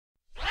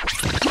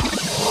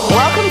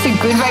to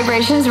Good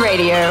Vibrations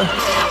Radio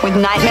with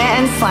Nightmare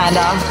and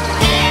Slander.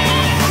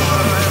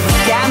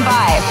 Stand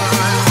by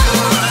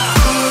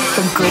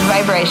for Good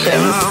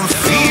Vibrations. I'm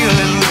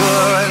feeling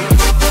good.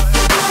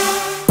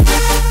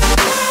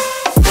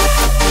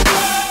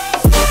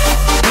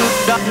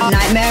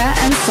 Nightmare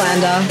and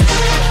Slander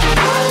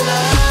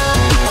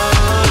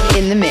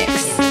in the mix.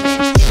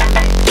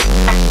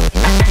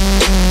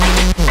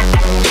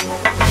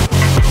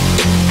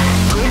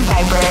 Good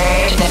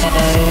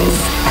Vibrations.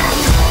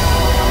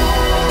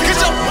 Get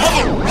your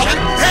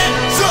motherfucking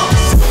hands up.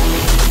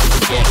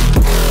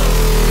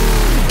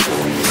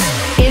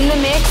 In the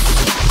mix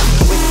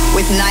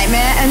with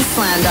Nightmare and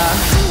Slander.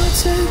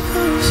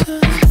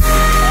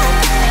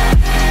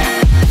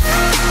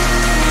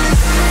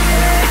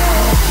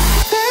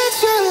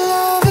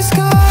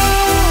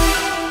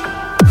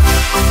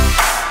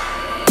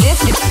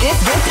 This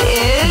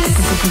is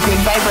Good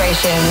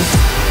Vibrations.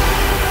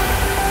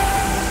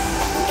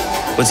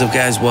 What's up,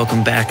 guys?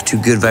 Welcome back to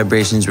Good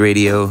Vibrations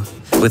Radio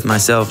with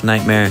myself,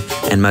 Nightmare,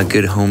 and my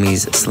good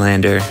homies,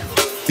 Slander.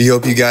 We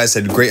hope you guys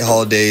had great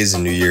holidays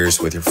and New Year's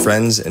with your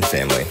friends and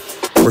family.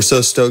 We're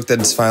so stoked that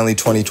it's finally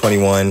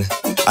 2021.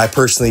 I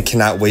personally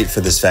cannot wait for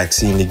this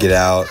vaccine to get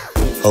out.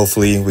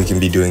 Hopefully, we can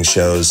be doing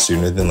shows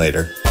sooner than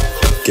later.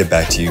 Get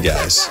back to you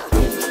guys.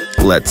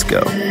 Let's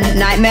go.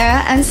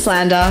 Nightmare and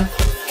Slander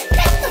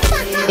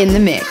in the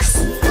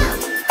mix.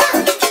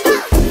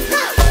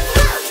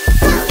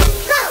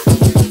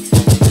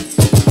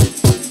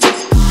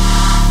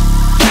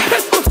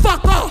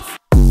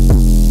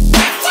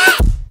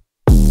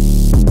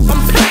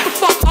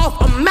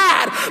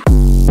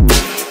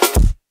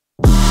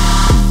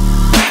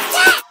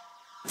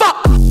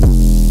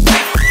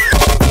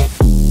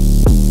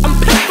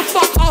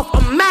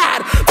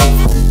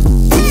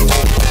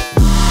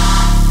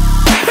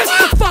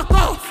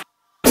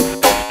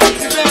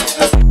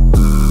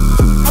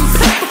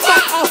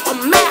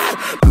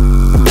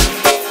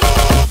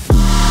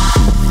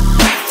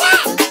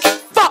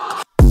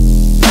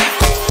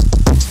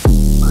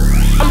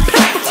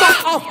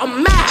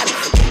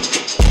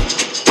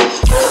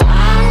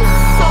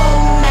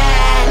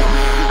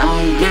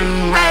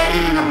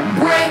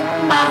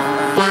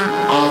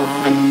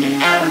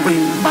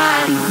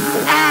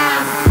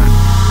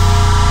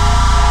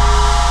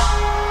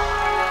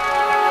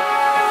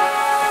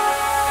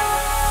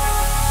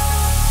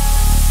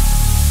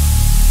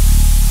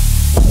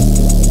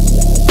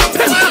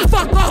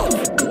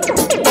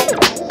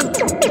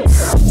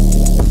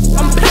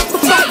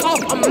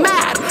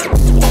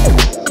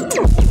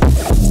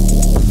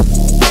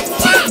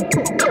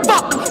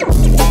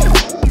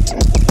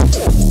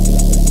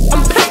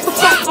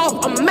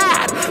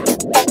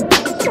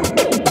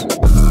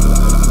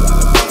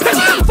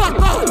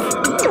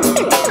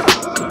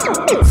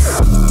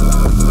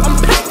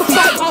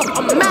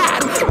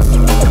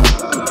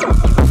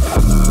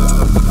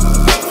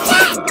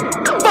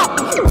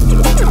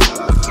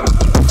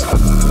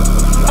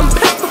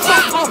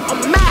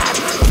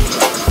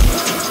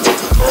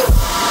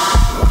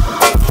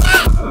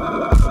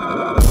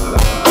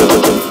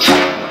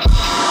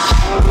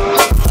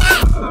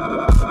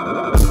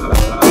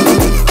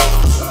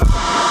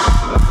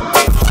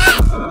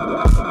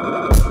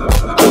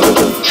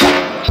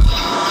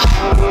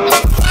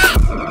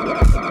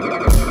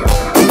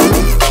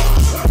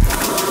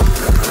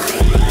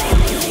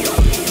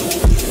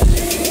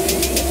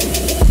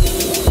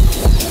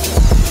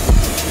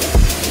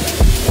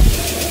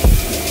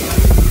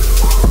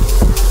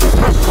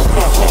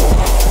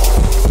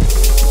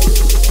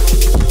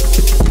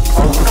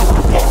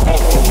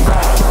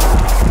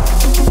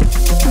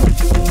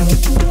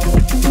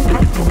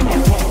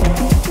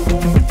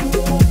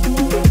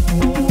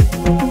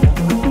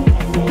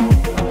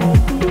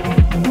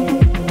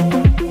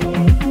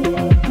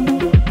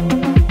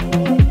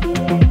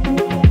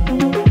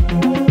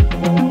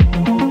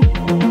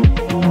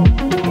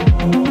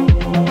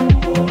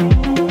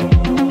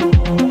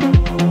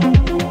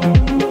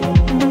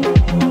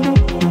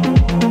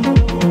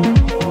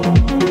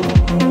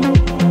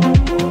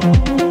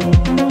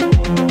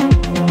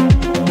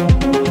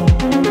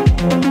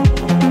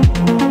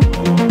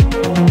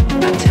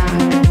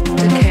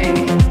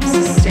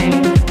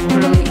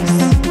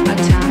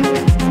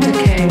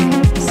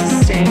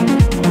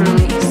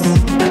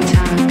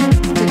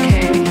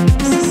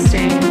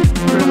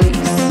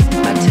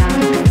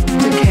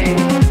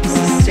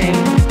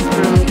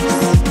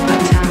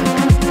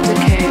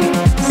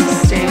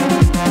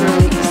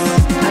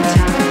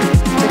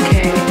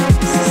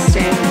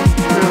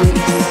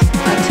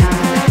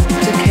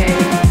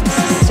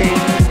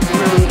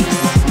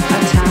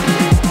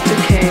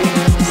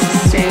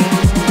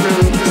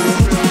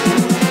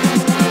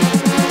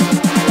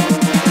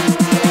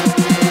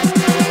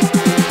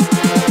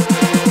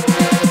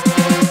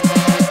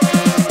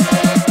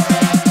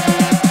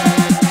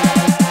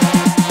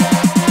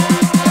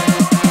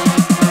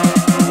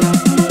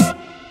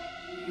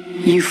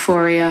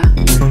 Euphoria.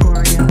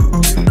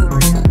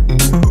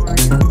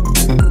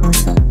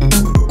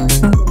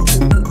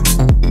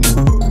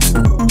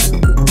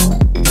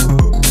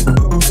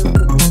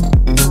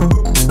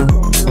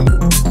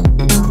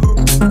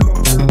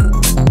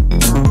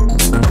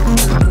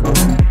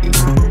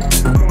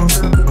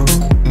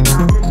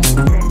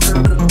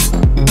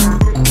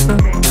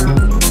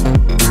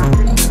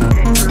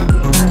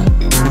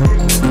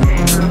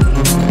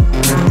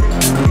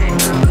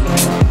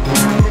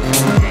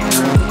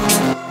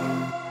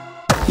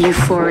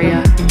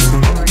 Euphoria.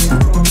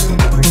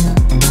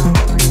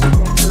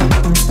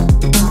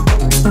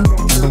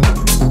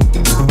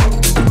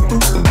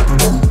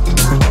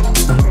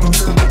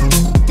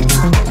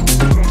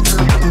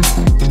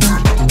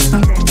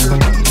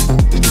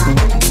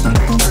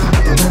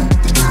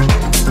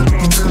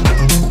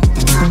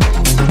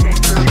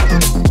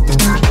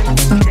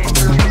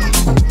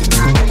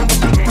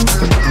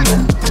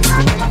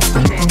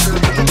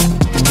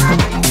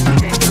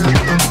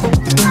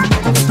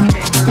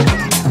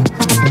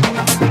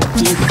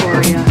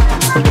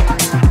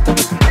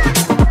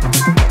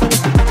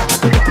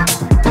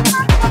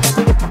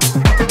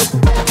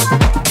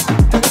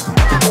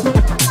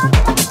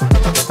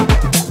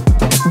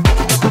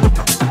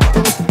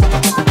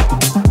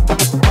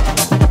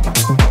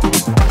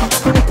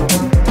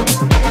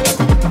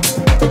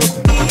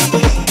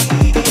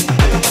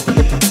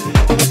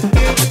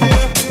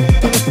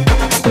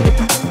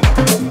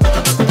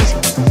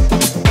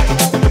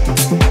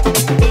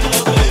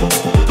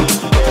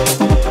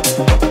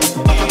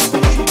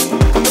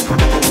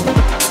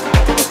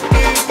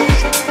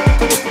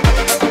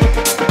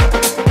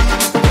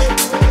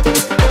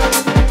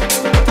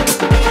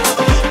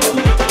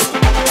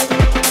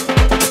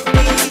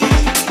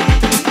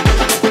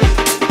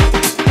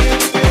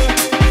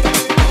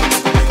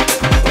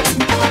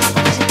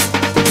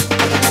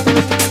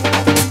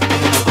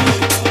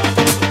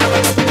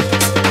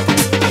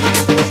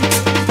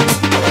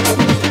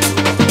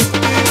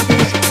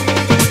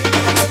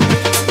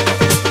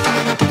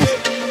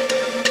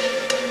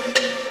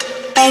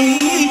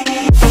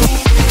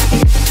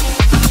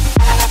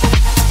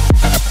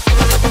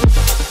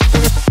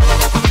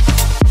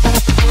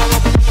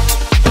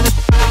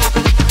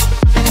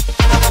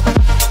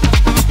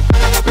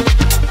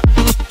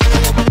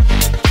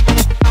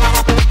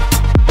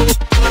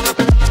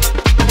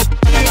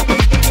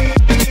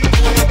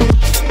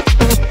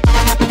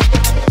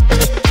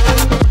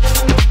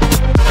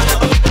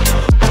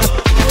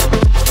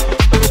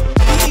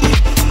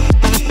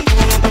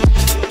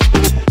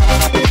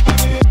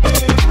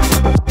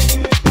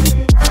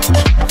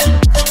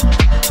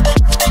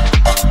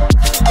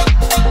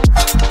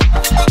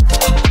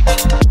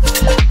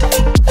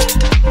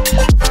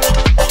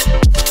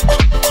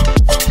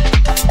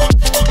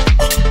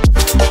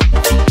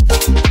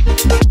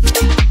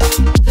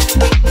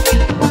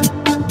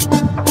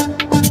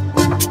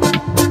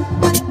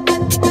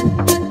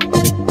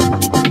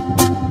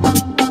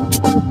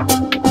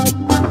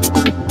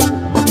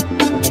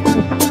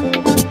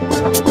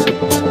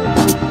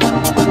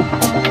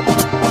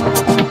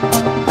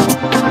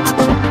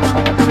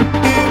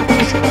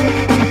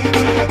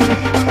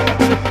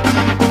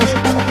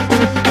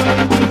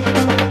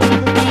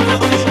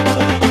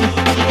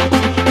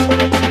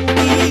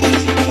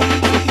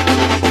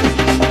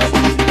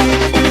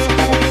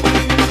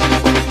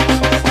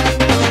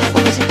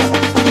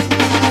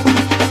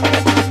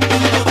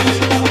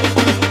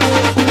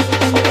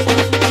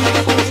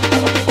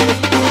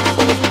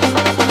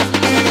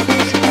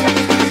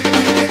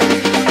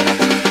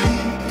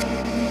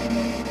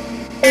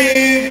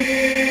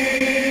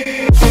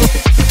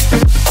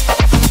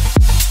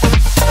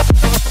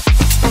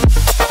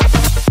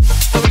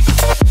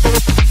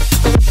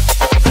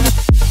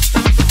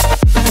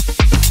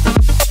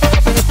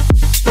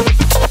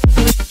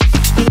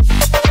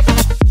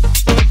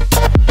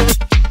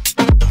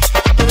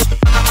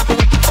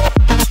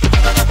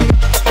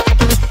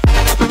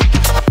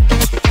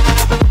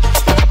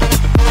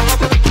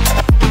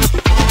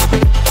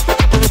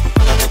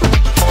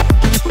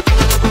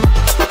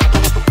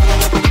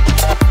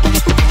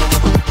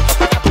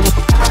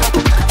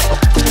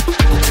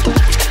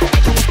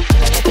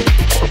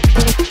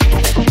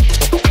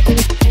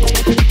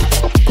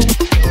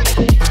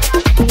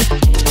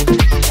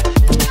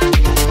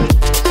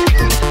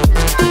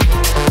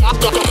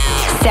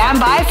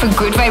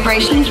 Good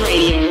Vibrations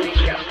Radio.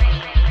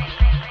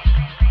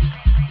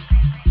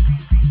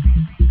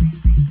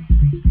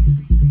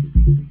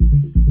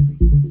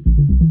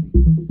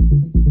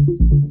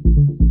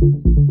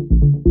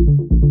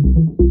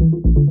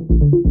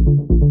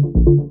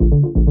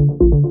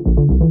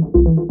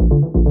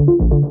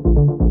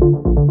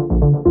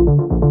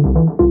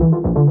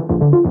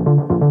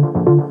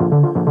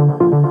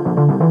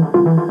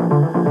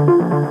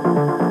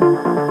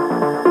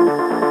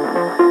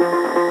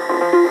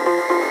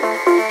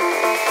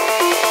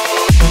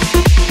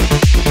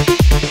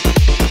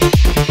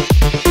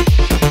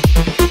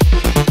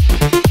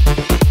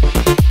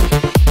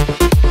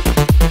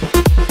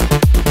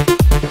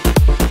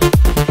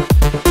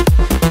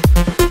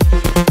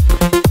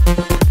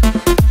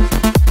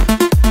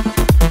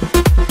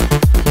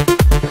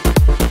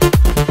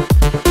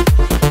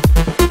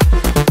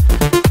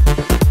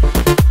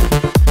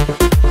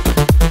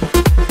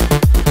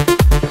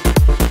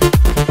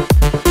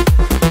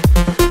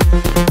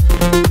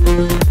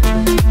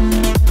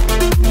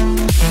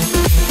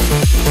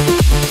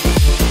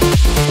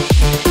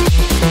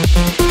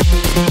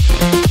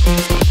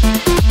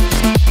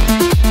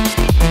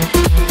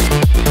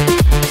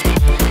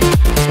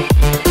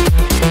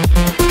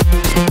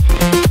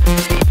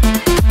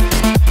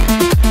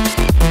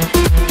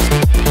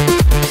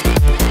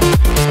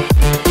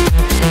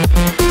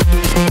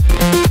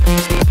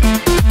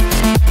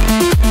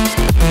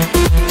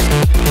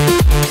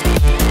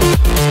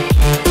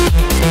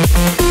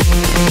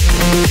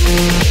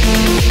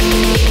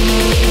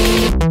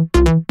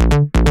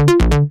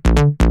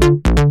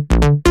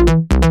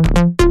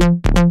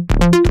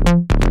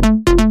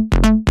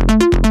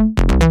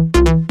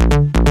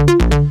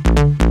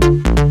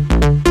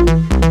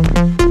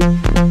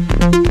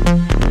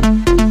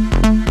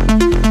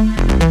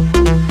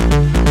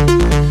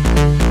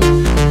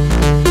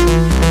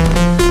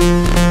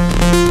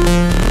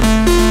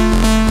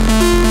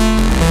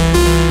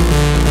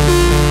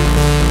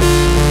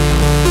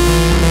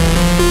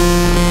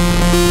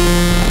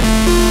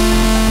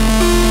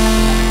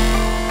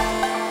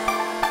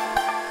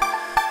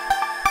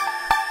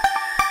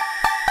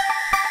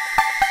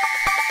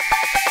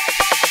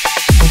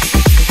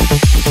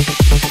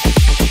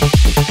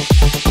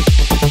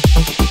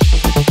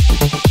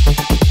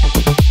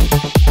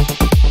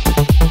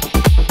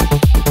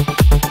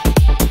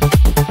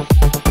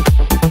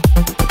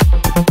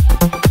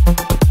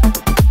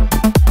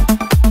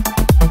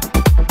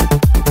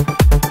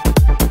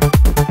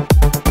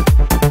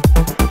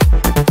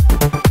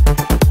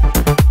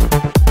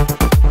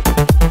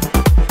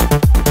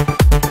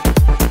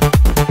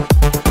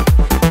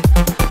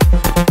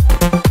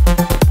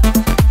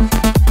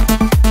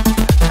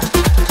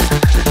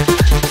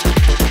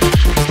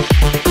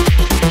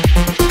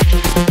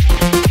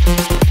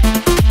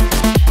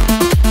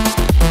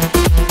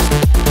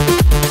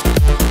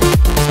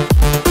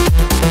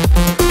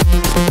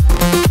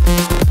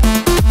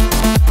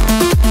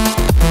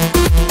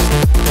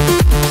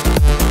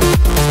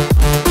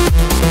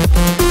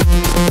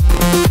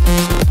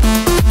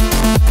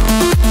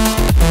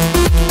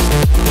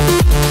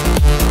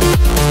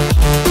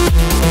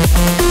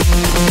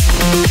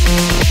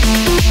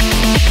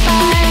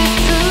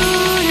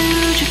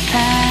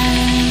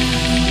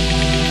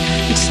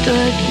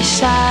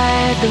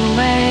 the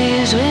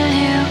waves with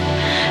you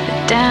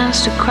that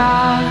danced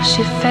across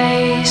your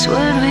face.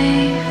 Would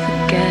we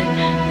forget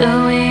that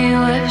we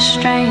were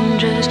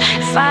strangers?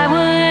 If I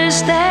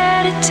was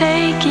there to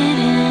take it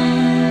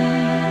in,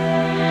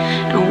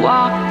 to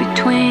walk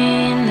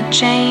between the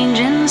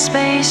changing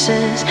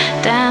spaces,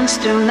 dance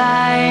through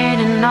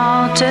light and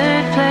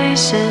altered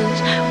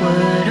places,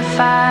 would a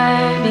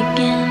fire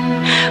begin?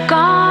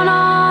 Gone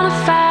on a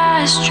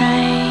fast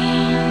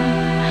train,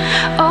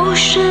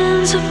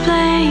 oceans of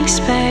blank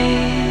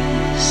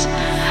space,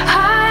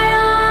 high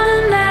on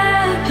an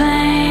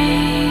airplane,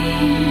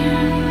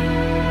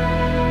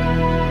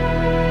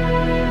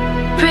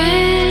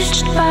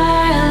 bridged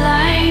by a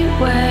light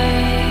wave.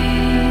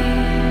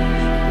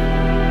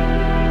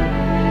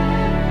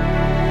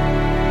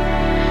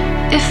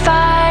 If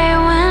I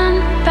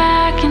went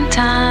back in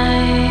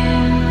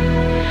time,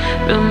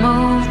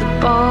 remove the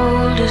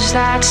boulders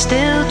that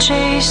still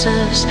chase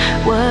us,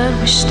 would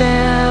we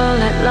still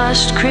let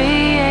lust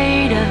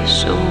create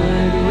us, or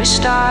would we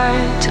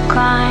start to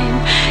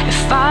climb?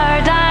 If our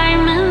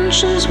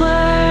dimensions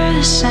were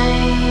the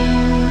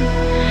same,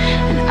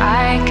 and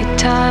I could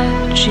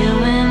touch you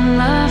in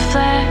the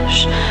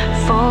flesh,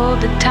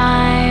 fold the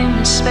time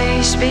and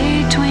space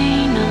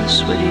between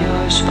us, would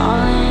yours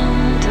fall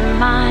into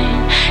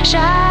mine?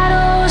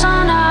 Shadows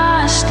on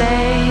our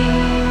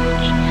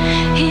stage,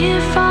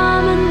 here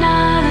from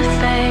another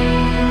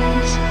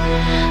phase,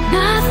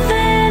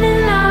 nothing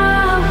in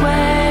our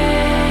way.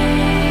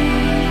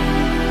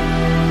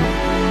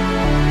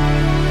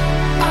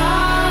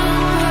 All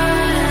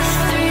but a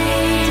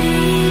 3D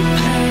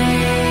place.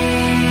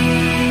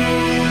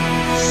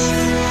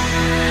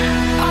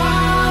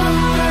 All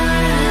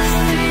but a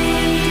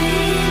 3D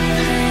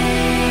place.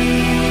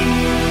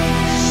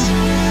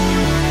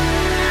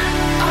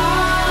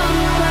 All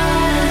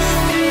but a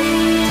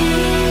 3D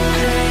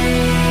place.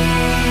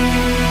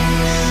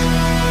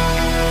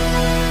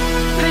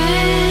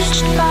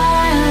 Bridged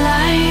by a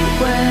light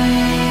wave.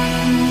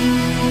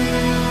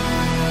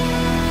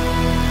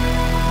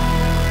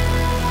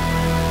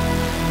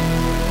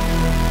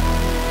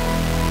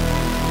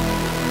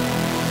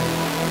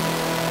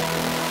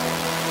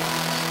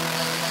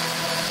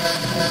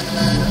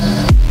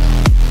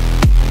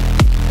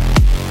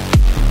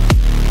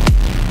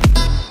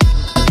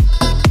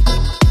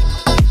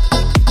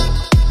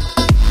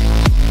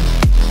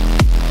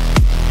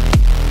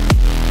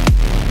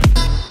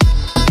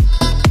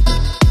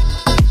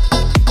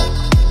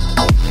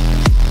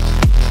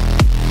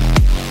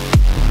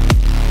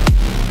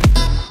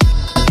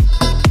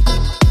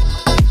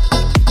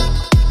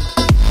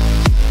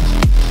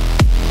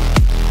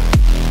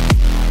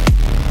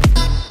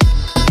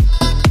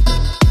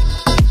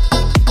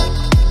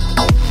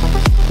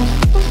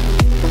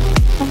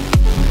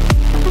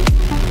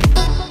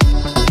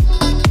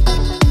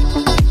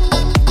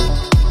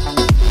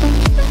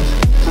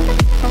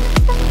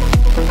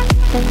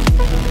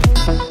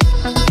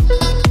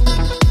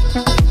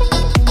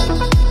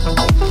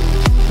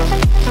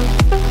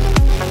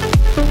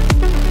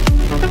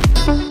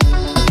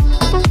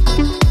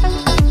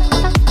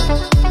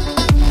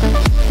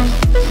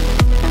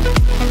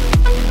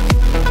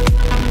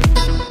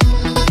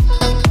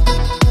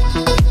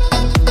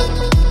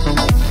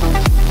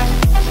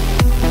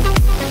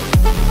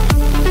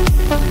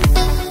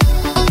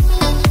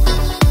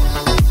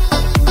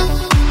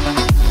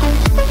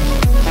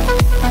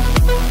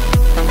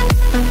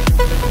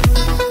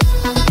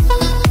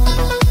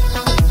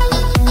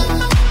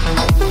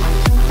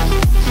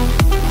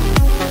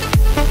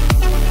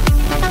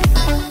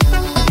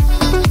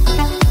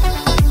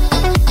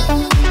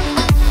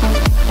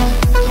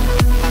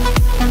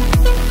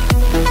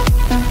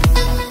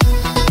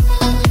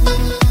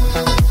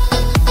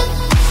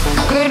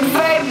 Good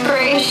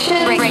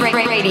Vibration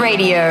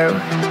Radio.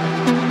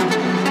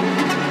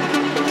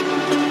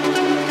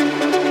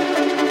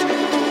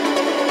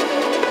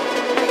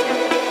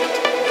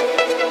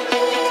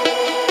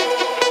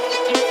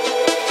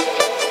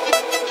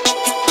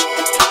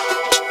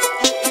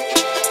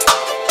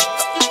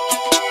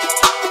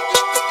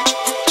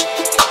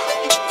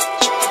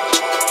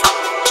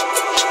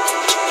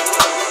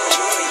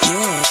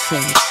 Your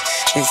fate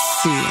is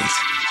sealed.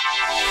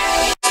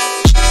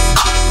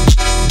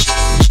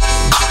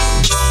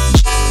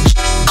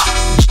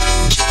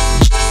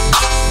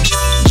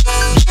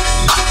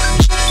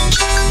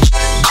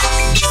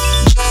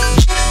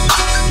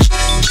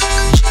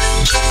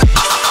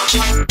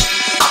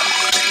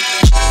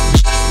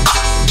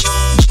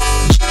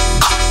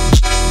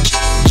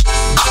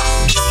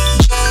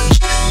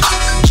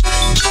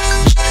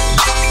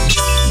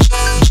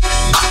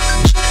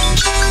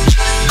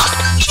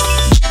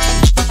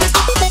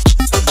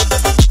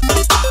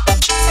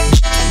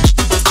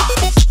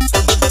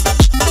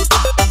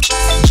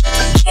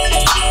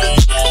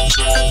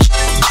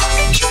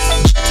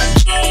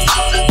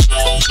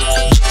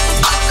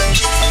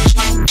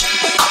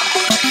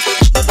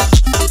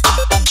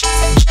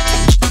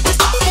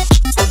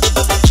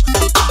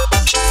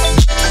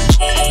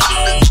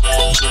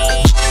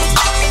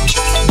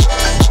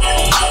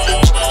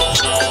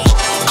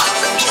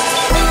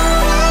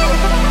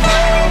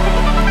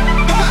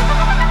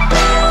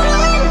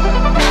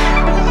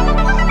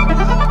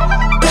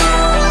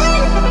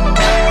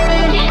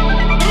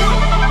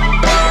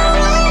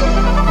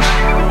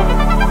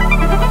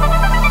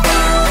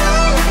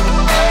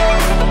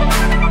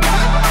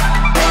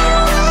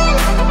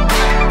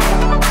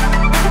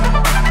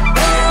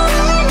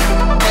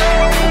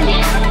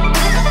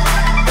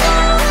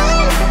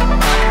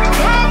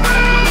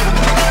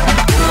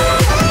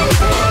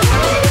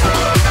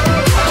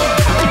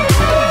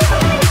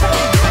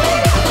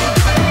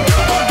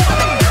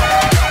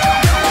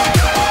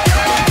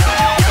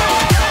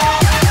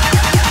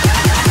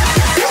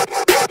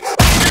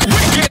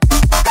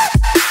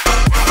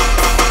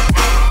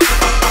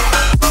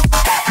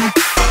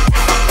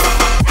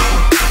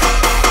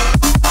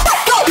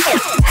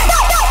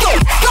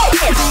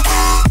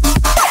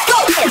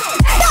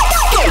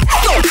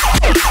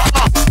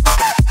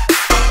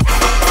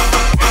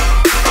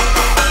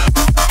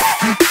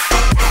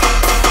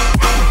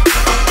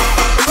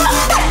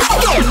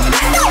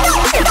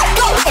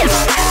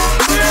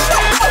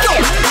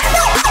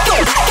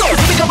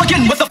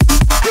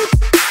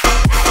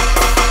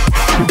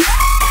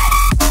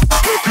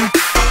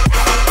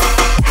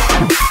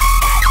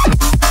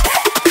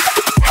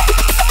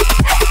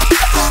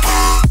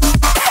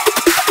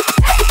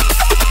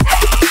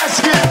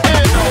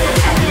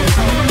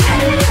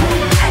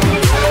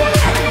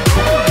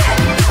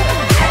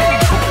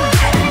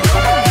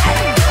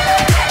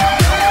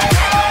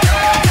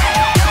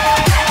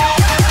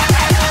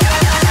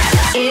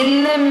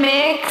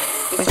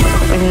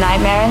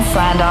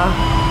 Slander.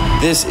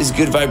 This is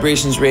Good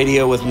Vibrations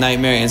Radio with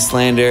Nightmare and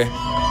Slander.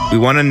 We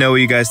want to know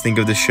what you guys think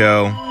of the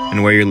show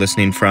and where you're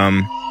listening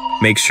from.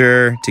 Make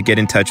sure to get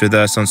in touch with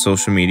us on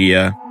social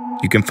media.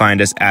 You can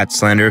find us at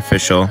Slander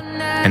Official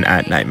and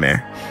at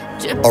Nightmare.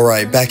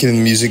 Alright, back into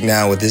the music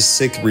now with this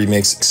sick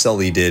remix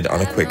Sully did on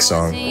a Quick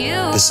song.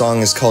 The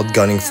song is called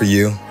Gunning for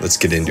You. Let's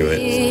get into it.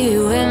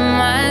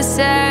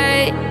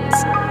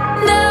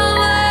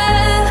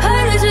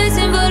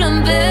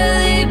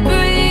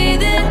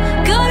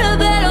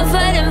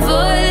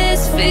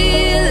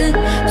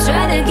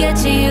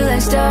 To you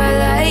like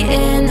starlight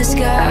in the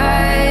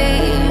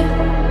sky.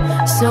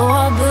 So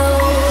I'll blow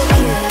a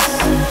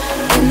kiss.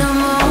 In the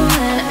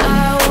moment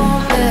I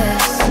won't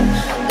miss.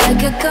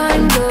 Like a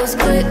gun goes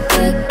click,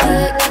 click,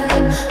 click.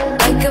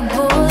 Like a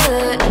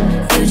bullet,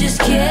 you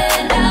just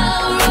can't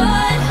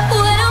outrun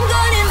what I'm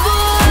gunning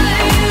for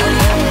you.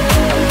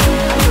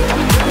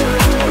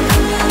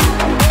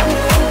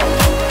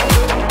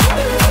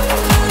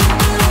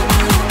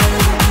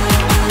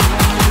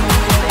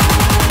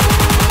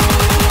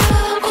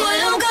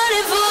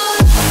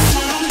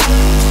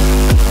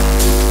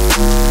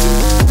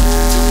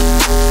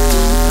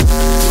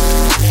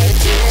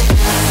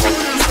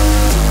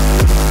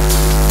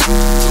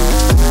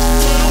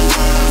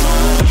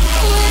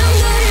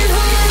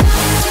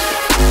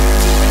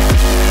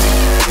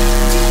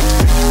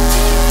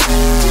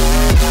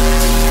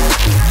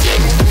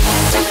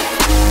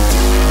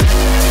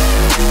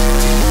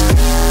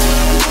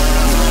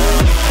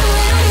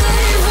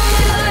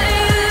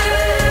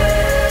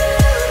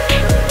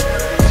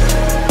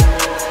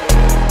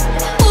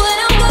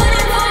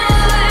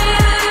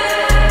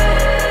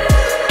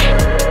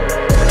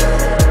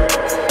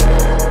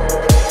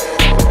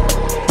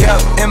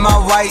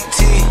 White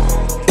tee,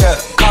 yeah,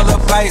 call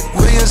up Pipe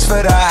Williams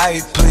for the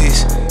hype,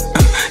 please.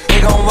 They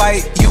gon'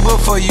 wipe you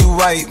before you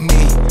wipe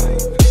me.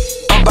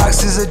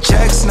 Unboxes of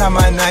checks, not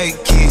my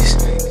Nikes.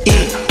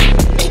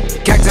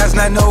 Cactus,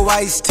 not no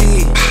iced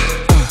tea.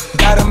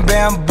 Got them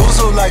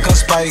bamboozled like a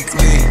Spike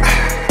Lee.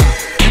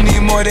 You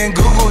need more than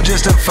Google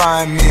just to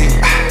find me.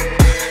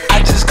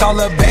 I just call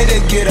a beta,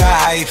 get a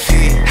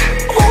hyphy.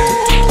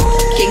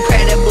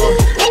 Incredible,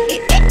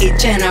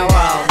 general.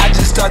 I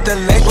just start the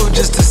label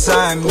just to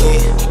sign me.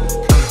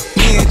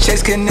 Me and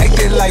Chase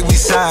connected like we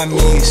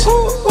Siamese.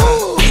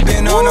 We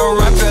been on a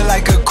run, feel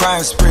like a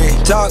crime spree.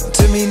 Talk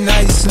to me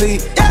nicely.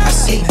 I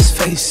seen his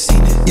face,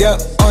 seen it. Yup,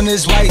 on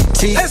this white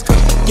tee. Let's go.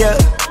 Yeah,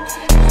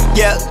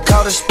 yeah,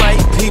 call the Sprite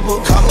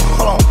people. Call them,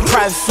 hold on.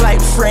 Private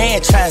flight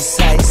franchise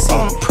sites.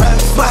 On a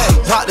private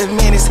flight. Popped him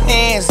in his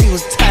hands, he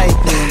was tight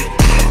then.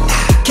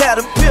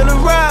 Caterpillar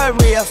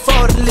robbery, I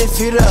fought to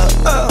lift it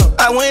up.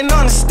 I went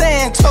on the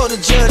stand, told the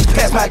judge,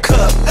 pass my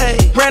cup.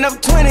 Ran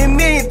up 20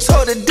 million,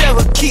 told the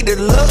devil, keep the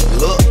look.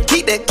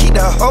 Keep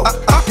the hope.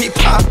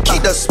 Pop,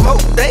 keep the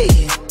smoke.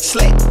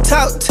 Slick,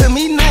 talk to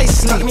me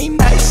nicely.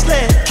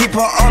 Keep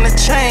her on the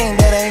chain,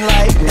 that ain't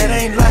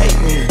like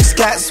me.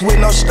 Scots with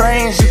no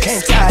strings, you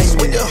can't tie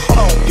me.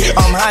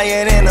 I'm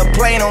higher than a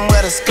plane on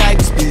where the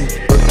Skypes be.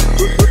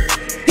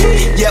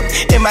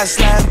 Yep, in my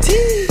slime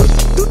tee.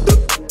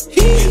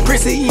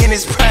 Prissy in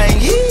his prime,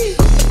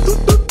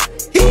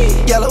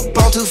 yellow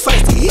bone too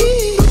feisty,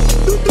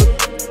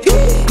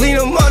 clean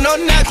them up, no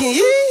knocking,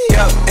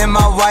 yeah. In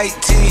my white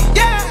tee,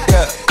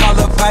 yeah. Call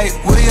up Pipe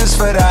Williams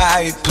for the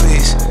hype,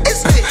 please.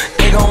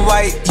 They gon'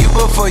 wipe you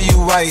before you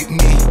wipe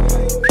me.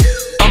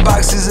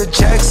 Unboxes of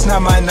checks,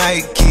 not my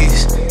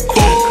Nikes.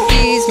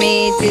 Excuse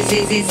me,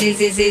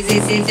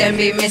 dizzy, don't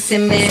be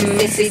missing me.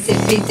 Missy,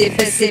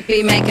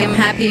 sippy, make him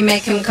happy,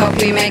 make him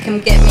copy, make him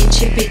get me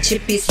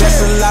chippy.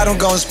 That's a lot I'm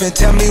gon' spend.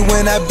 Tell me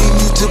when I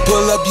beat you to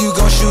pull up, you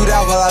gon' shoot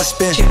out while I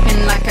spin.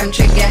 Trippin' like I'm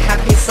trigger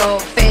happy, soul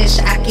fish.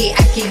 Aki,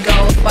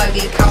 gold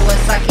buggy,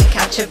 Kawasaki,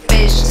 catch a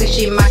fish.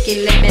 Sushi,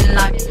 maki, living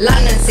like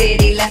London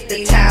City, left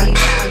the town.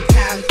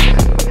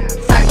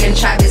 Fucking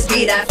Travis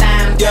beat, I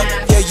found. Yeah,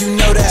 you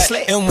know that.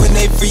 And when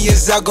they free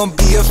us out, gon'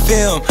 be a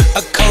film,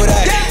 a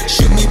Kodak.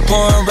 Shoot me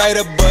pouring right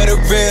above the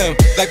rim,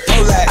 like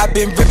Polak. I've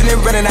been ripping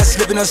and running, I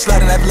slipping on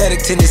sliding,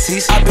 athletic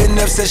tendencies. I've been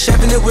upset,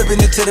 shoving and whipping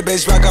it to the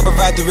base rock, I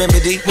provide the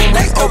remedy. When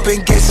we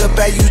open gates up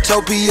at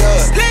Utopia,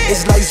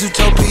 it's like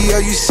Zootopia,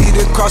 you see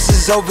the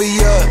crosses over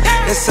ya.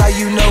 That's how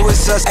you know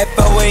it's us. At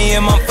 4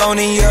 AM, I'm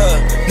phoning ya.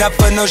 Not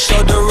for no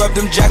shoulder rub,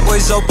 them jack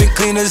boys open,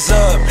 clean us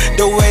up.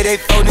 The way they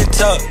fold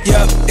it up,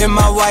 yeah, in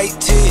my white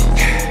tee.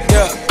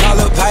 Yeah, call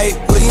up Pipe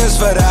Williams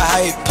for the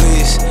hype,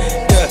 please.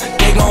 Yeah,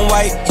 they gon'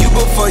 wipe you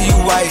before you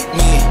wipe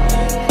me.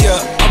 Yeah,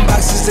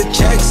 unboxes of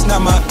checks,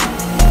 not my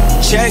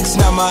checks,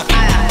 not my.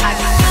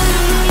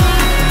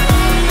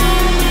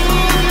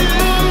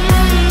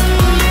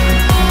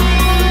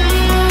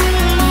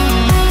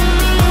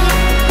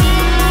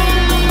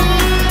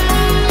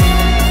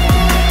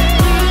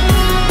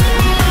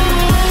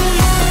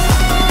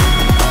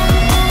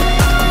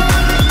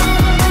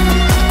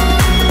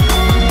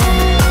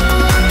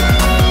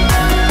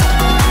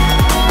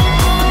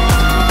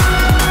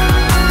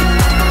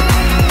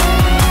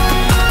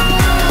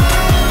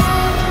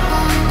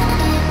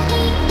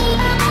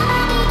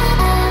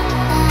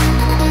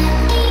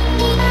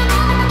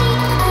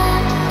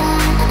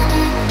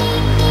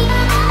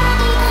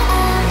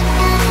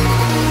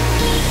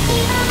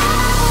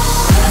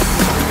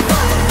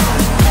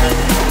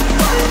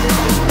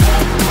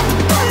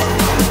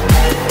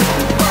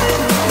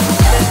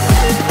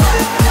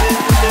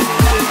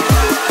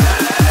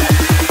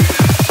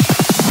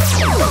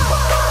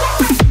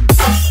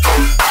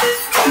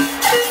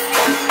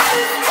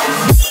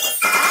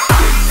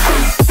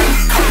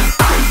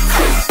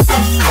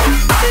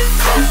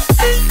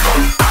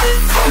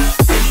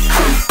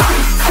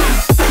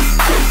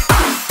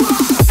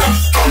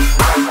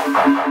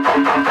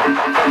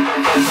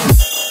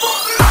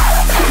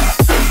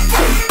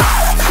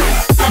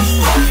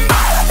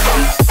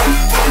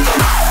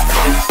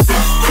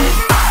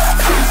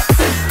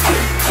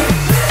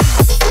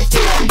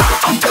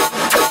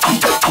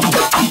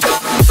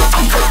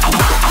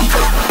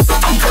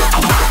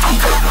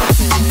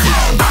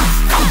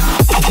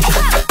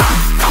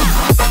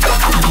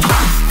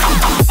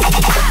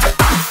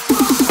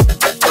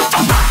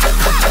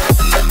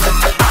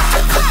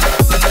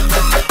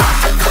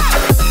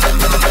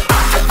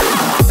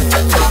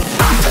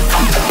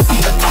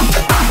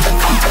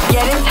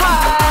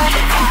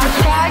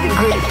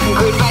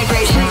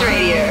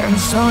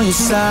 your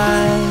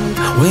side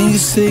when you're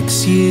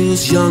 6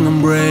 years young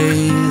and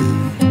brave.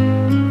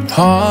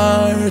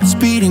 Hearts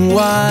beating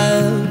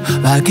wild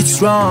like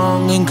it's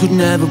wrong and could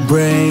never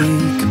break.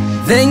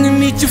 Then you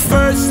meet your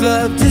first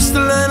love just to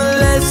learn a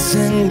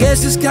lesson.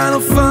 Guess it's kind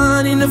of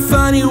fun in a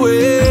funny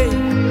way.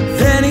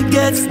 Then it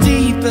gets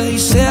deeper, you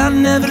say I'll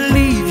never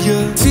leave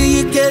you, till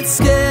you get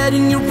scared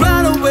and you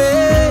run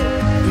away.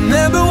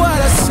 Remember what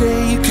I say,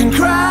 you can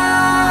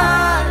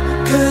cry,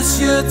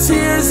 'cause your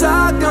tears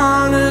are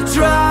gonna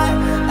dry.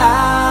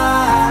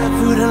 I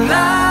put a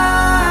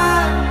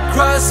line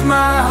across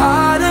my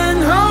heart and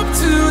hope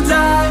to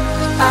die.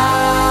 I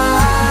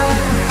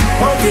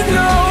hope you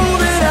know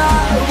that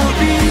I will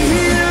be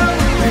here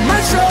with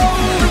my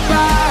shoulder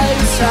by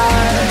your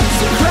side.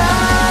 So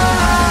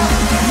cry,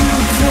 you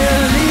can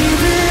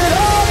leave it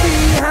all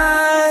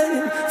behind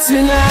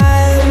tonight.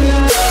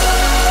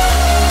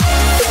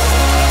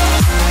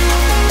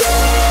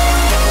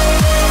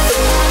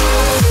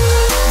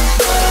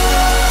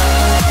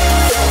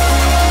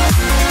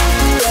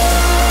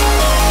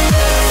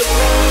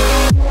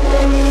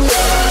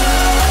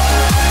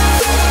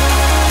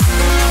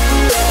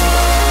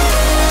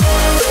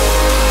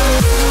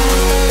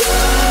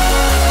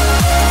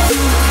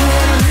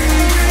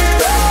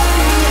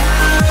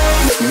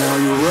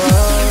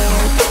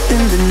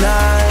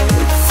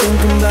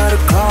 Thinking about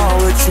a call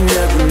that you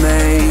never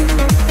made.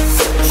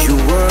 You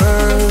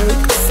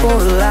work for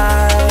a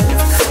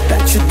life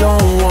that you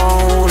don't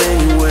want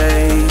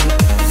anyway.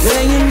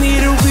 Then you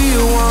need a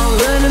real one,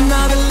 learn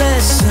another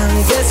lesson.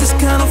 Guess it's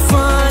kind of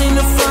fun in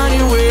a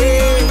funny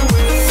way.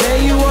 Then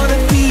you wanna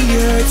be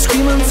hurt,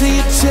 scream until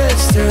your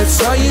chest hurts.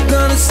 Are you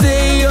gonna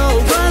stay or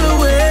run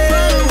away?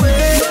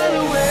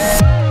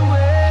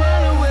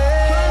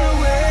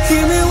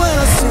 Hear me when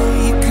I say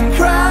you can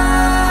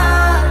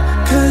cry,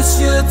 'cause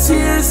your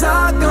tears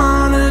are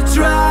gonna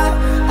dry.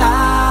 I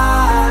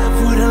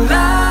put a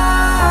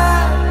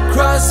line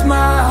across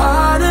my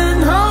heart and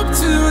hope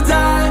to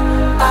die.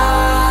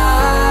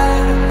 I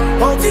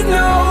hope you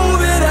know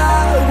that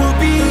I will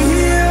be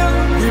here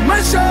with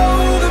my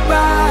shoulder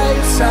by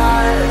your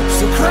side.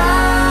 So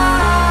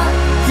cry,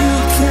 you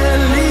can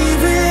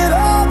leave it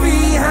all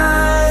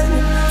behind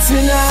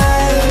tonight.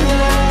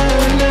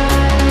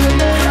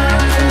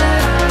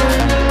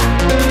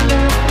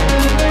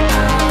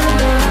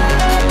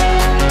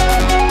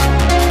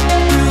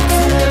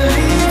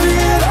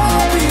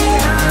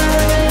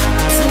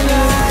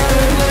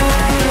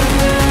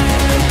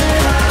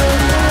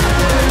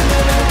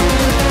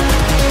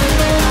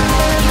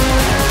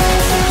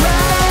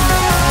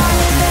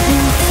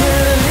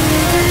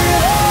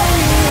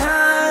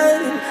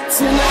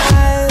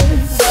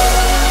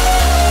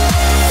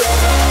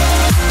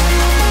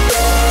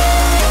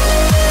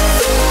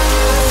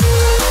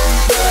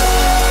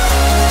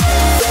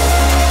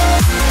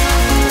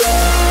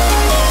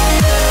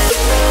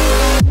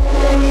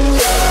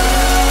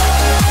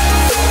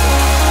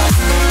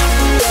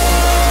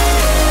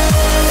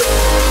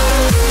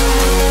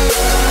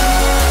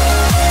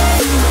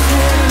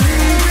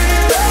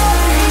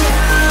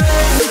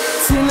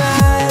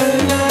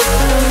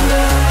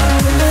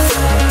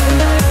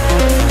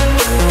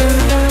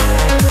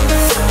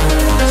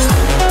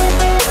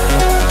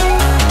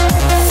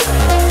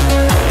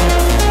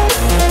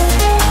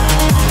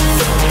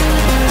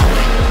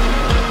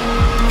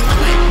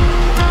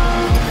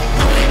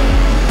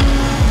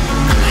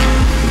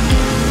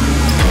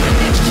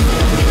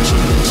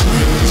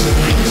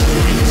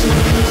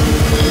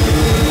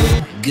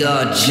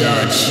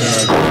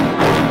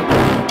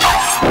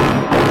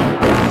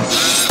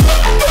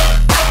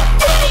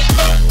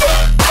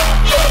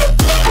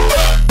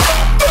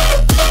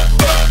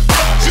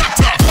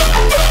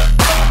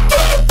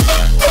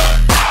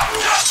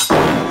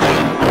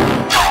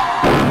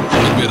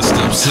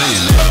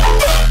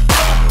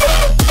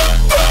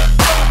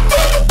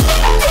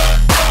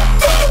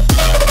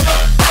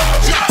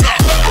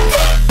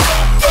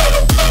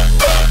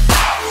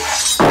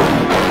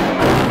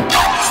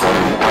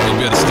 You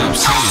better stop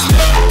saying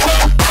that.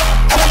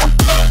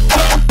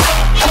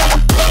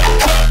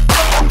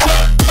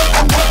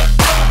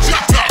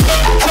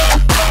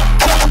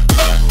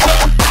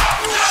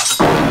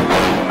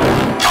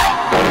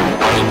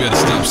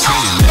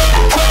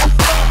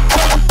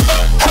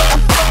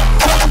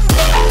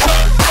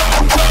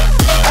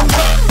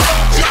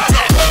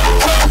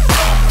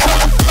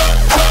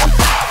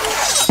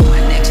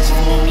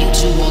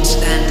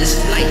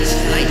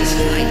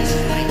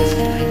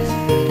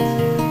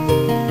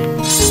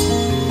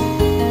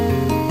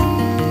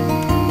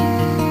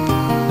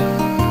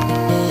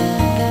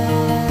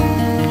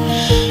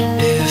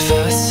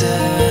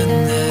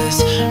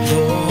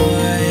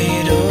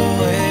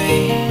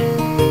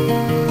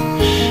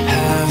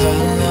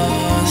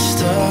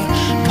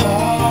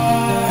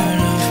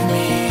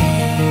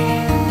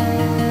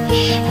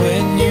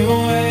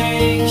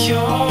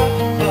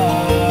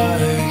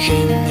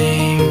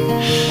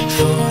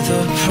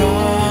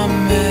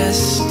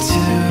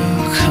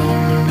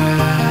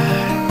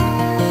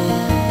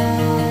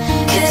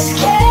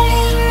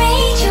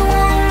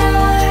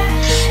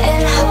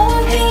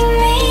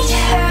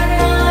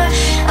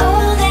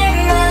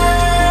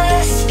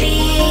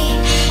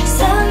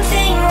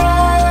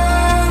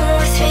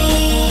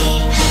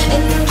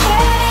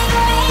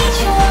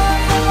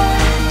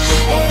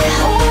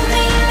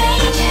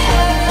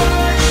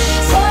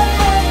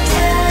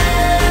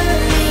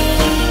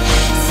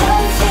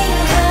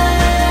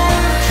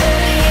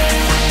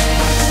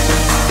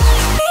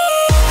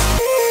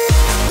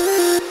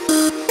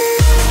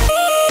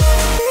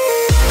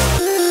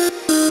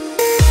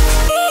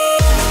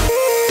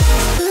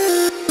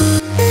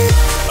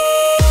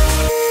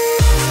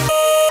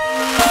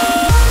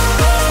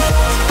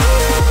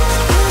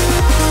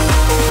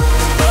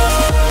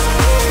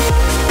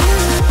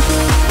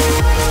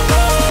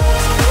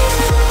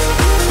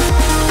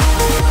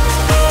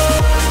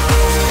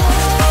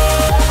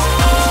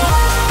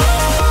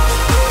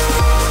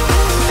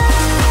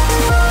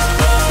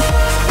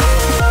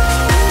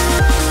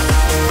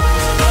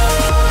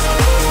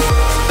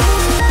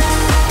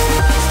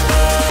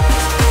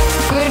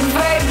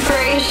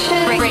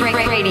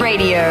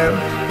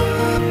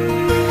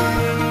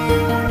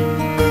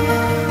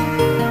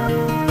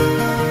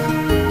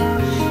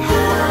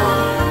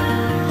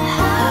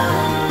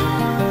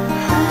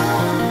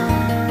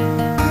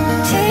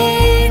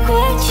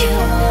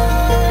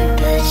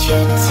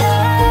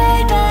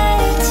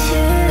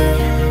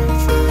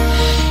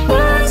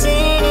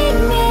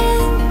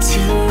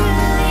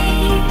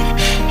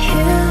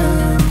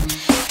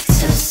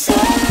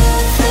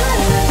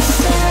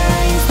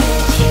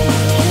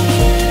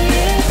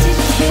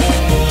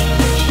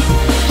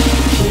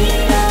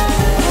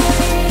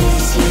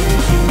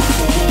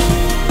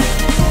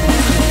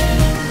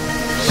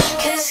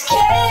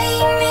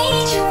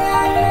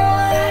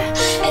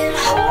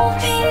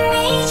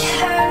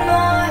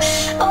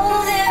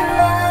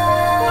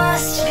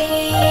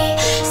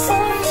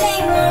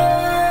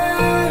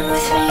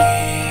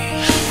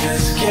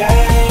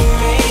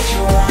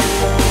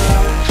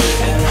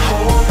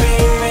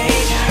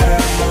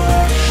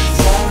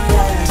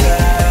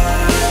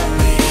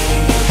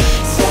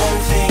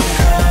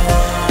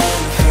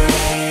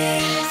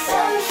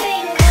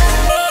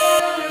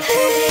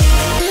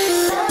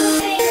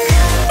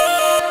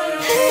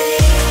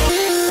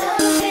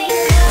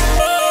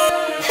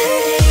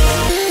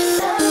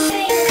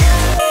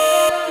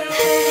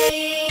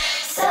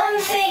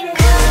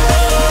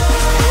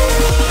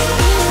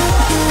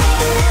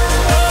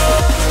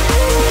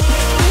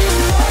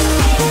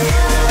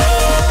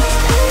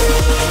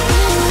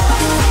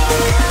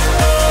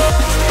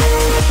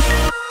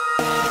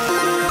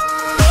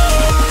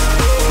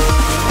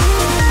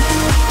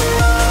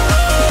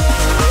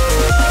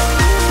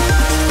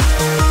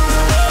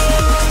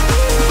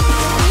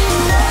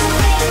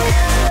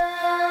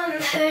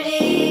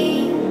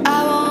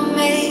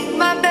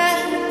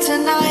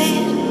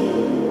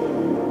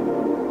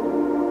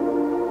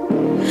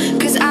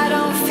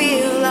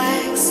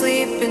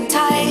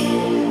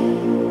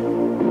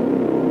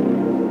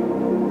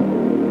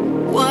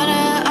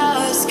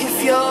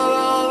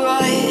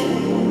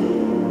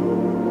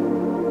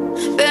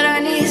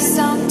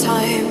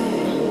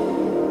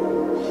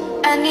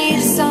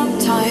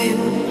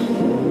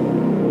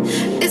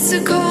 It's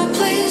a cold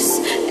place,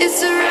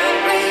 it's a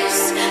rat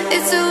race,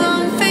 it's a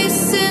long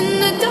face in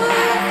the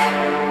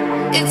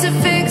dark. It's a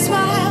fake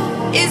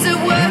smile, is it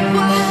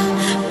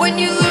worthwhile when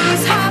you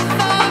lose half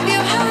of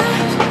your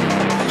heart?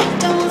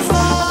 Don't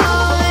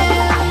fall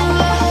in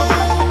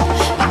love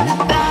with the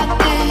bad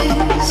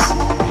things.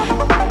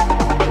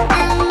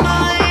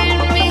 Remind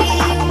me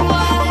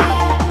why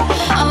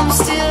I'm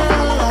still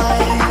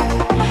alive.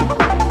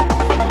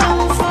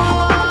 Don't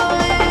fall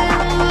in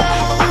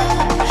love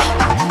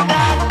with the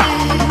bad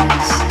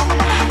things.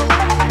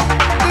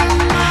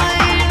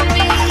 Remind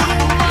me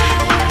why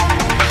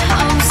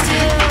I'm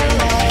still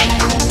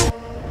alive.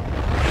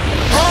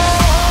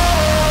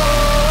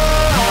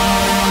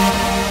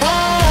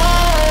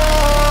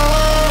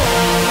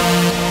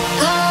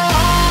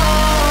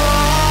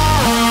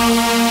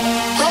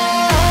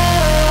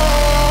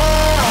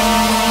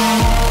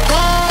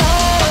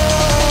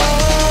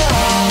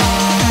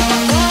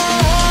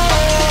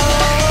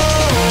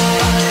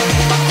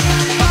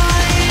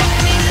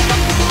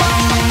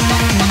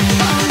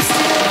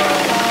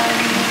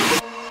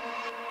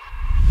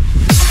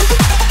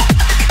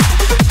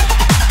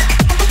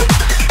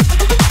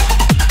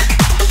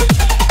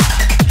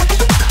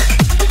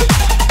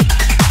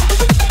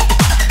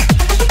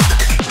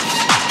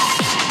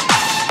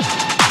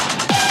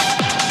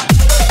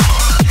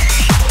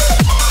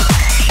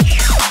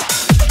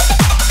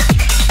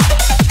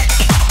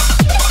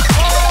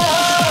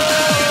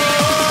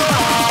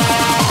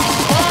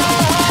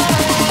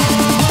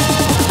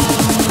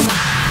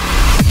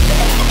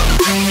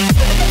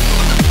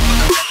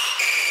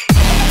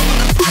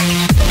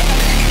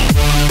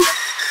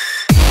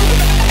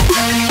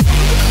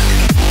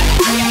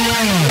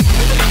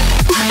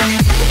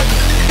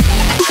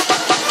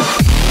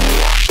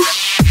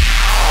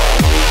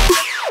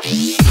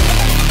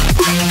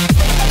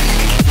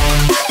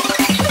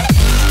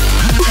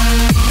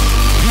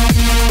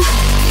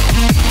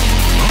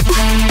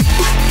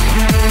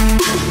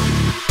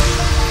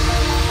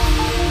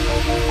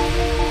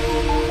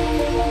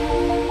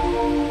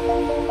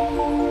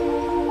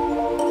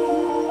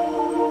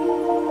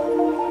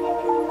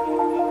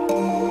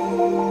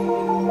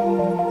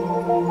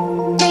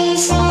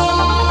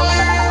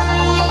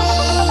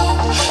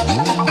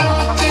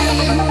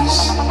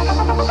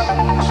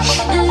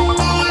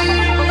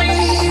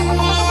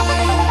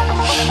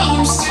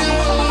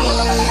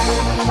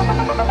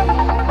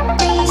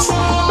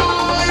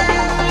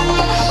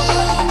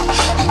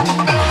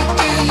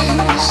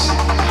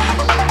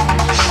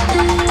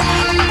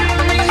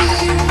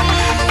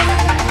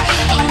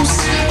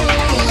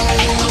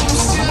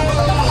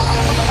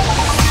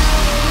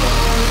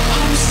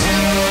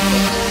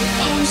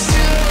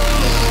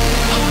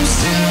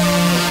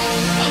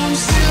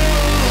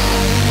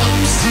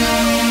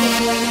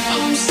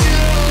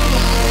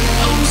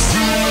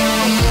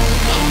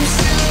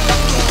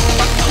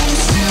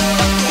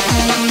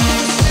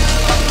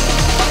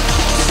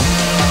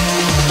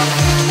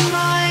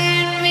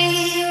 Remind me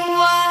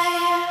why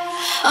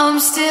I'm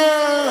still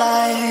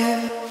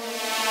alive.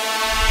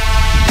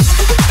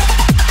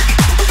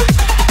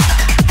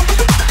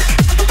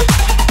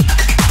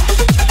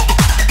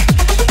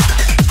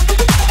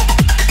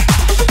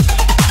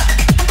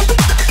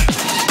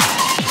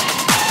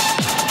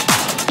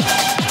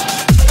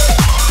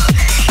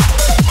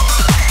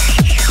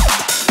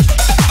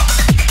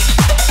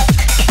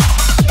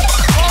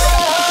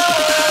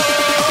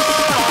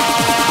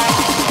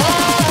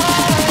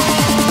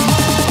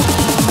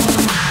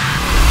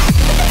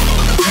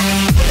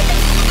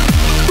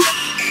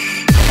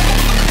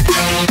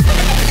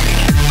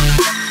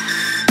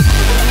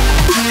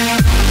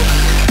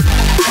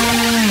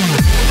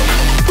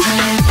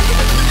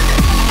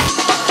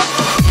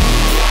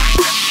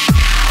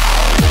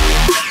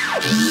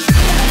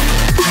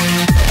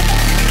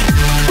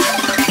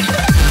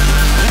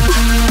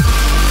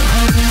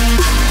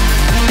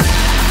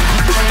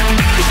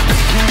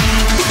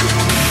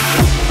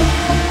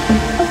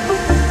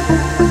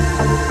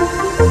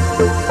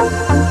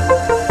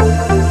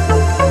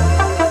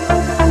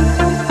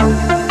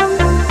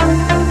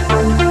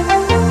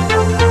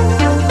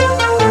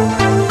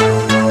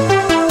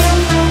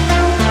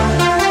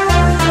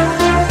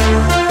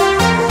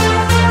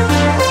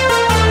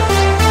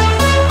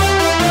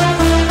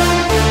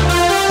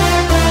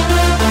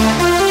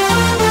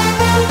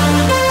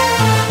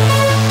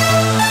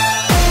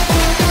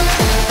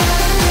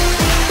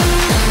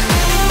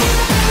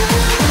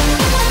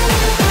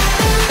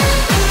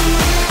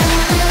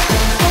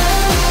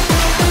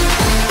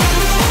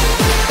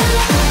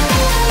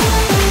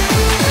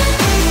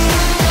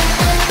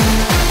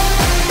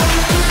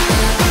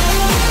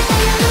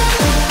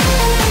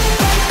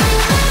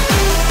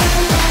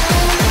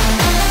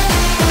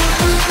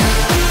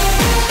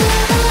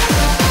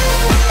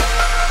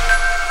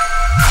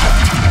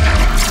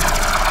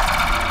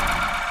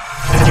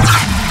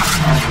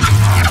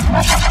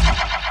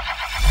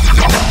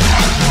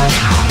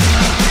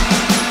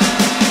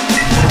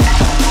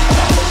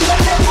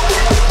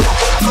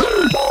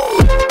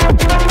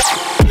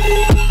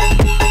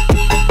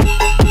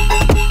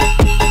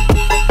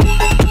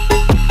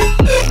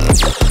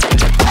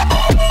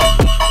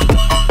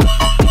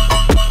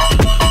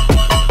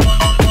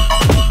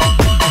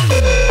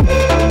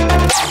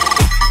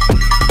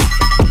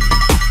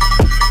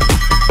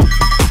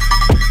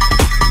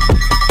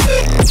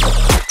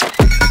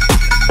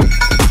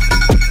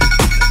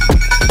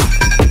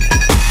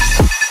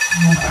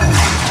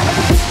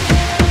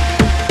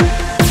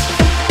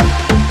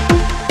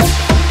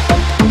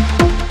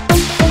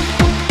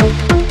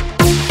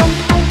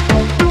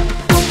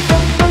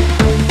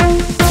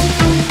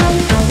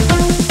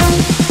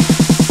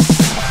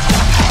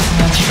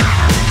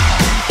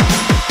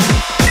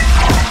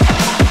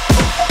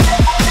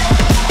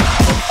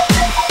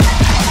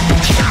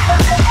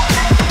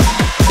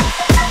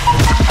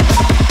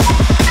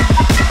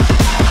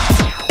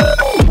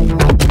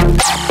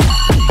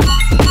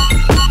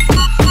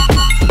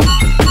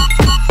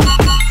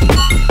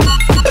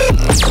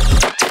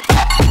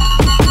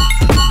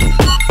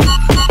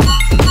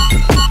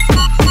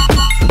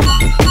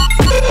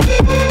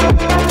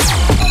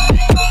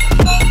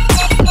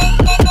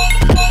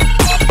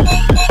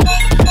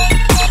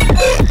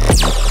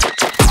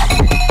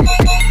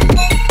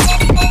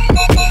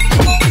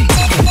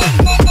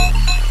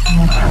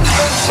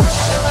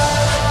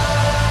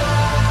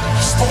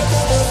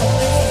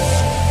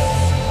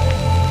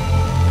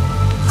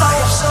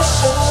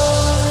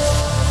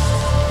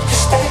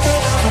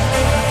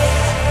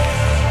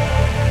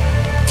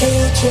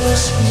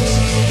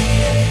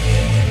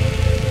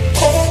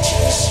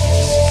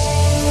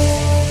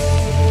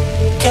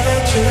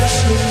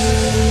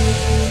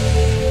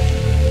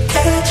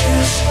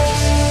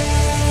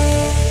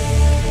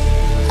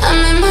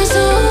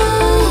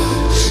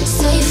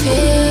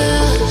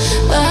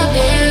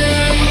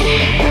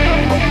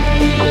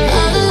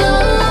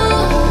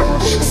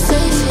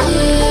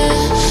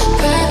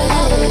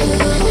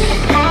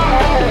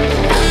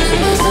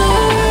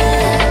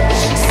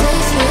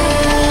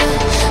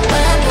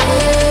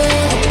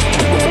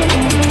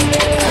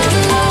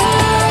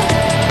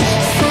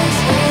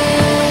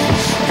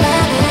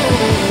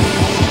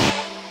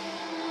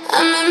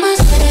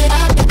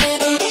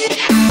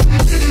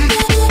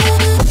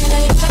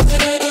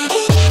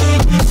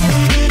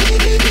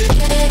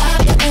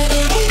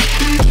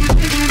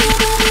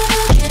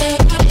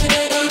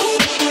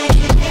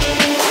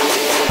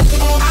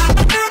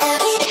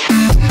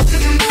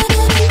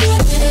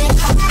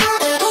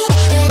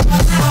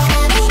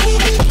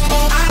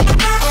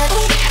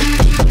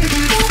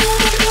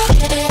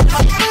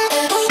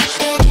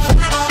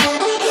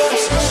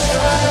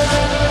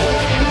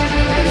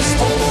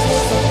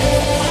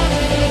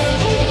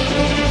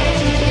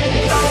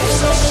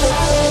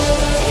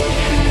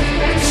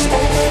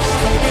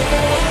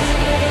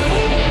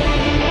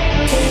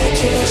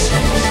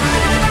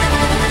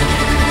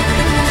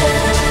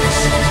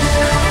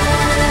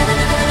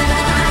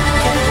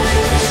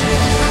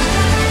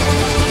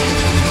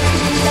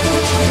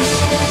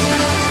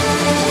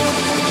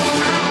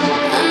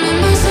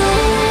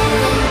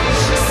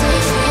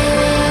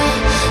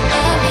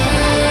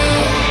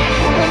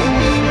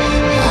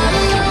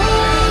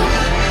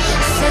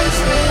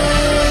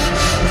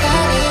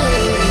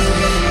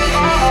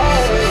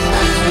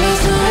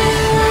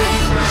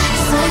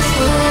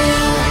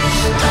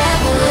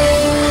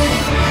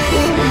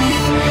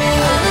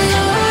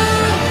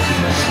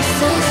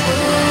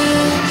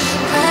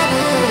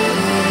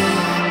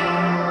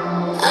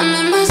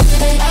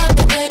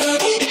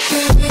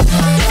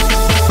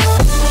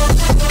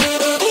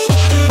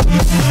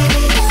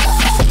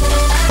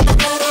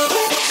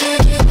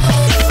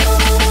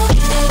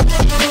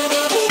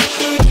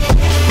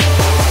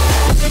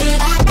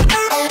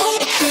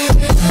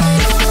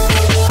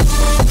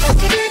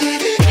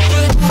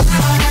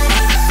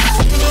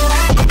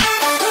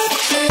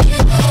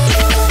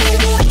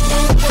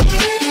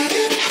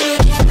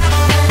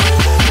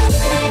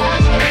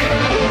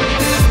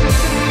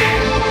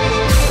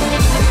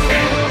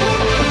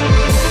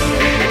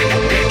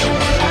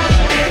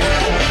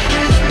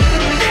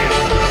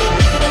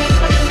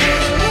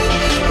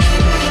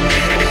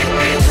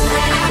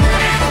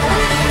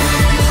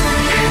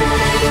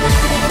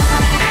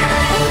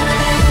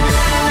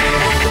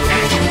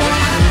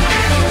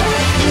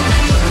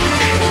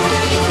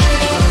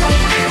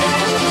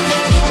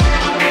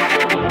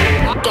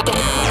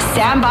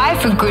 Stand by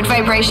for Good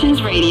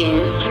Vibrations Radio.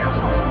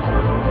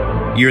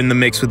 You're in the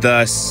mix with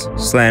us,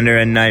 Slander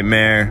and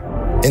Nightmare.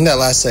 In that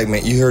last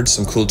segment, you heard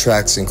some cool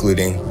tracks,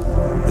 including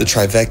the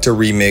Trifecta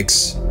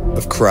remix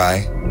of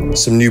Cry,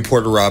 some new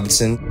Porter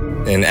Robinson,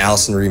 and an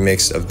Allison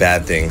remix of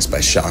Bad Things by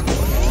Shock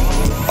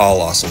One.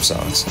 All awesome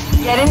songs.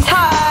 Get in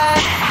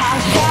touch.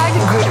 Hashtag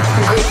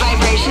Good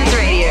Vibrations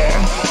Radio.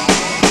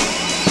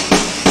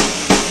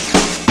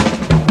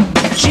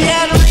 She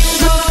had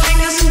rings on her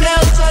fingers and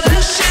bells on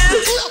her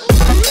shoes.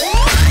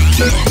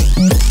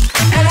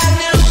 And I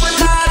knew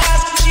without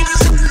asking she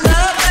was in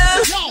love.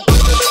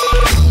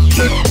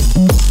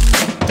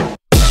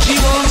 She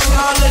wore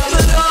scarlet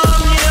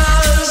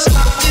begonias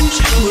tucked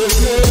into her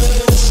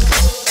dress.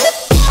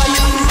 I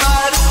knew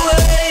right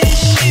away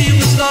she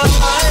was not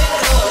like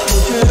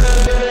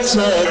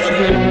other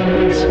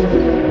girls.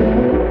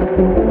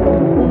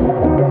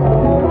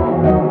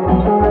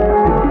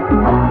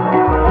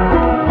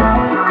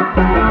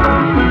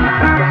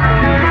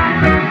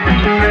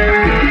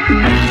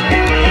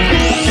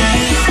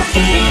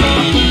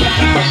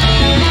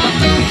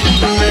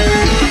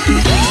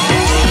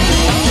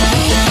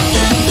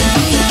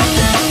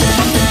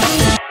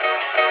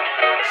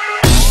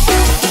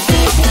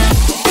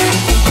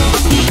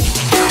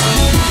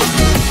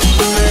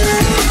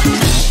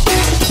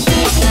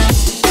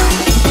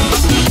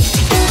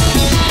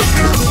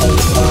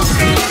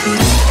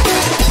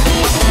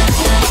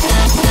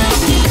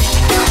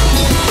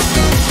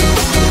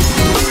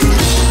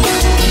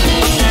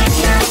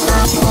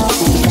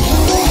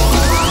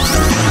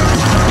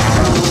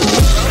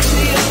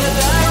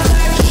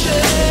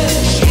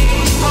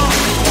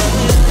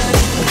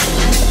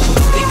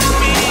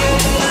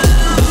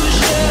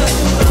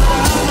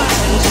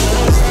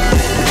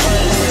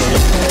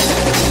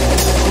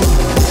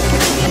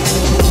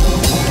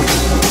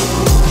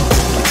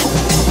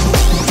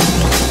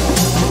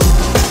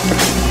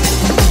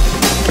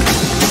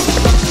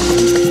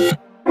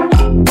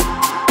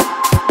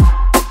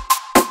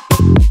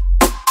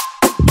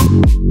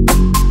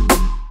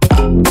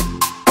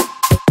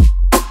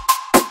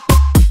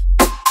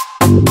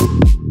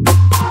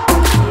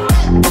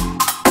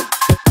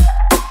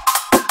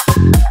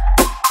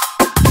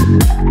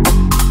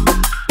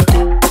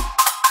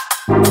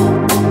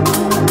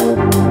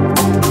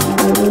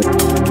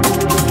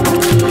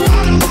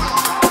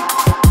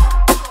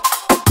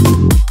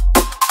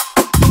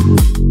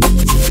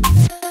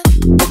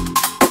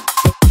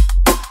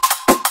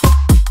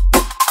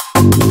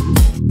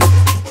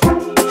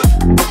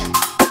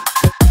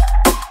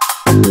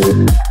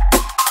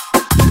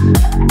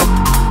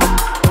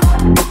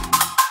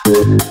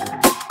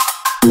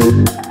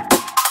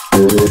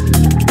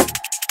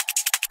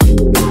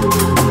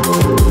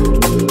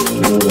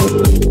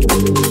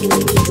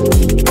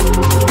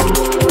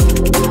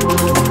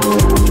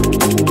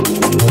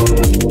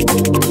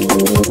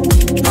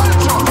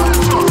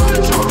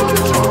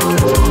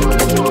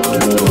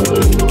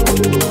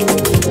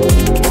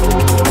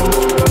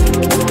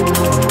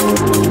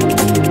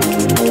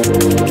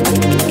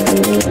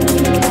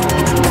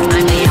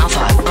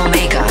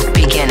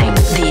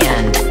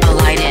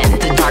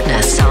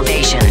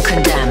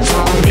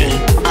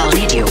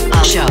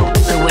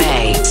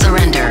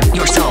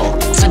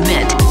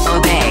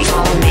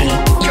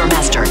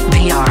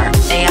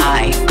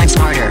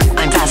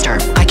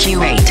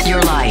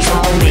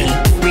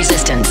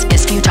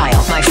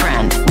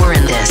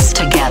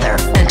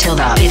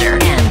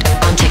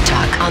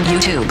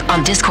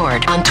 on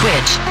Discord, on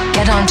Twitch.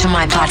 Get onto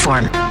my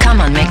platform.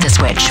 Come on, make the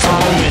switch.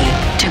 Follow me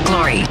to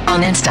glory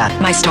on Insta,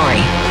 my story.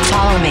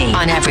 Follow me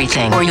on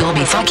everything or you'll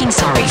be fucking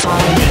sorry.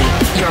 Follow me,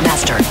 your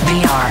master,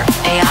 VR,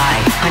 AI.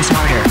 I'm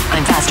smarter,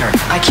 I'm faster.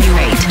 I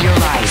curate your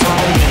life.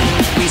 Follow me.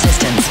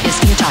 Resistance is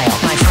futile,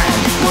 my friend.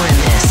 We're in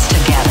this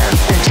together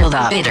until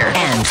the bitter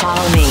end.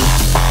 Follow me.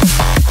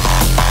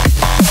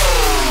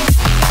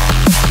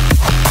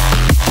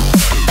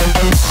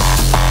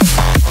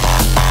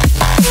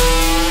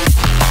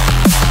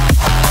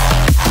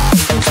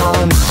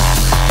 Follow me.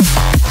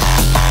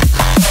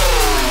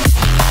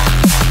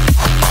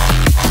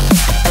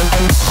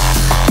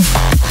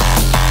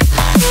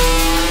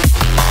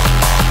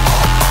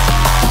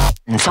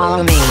 And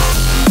follow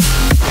me.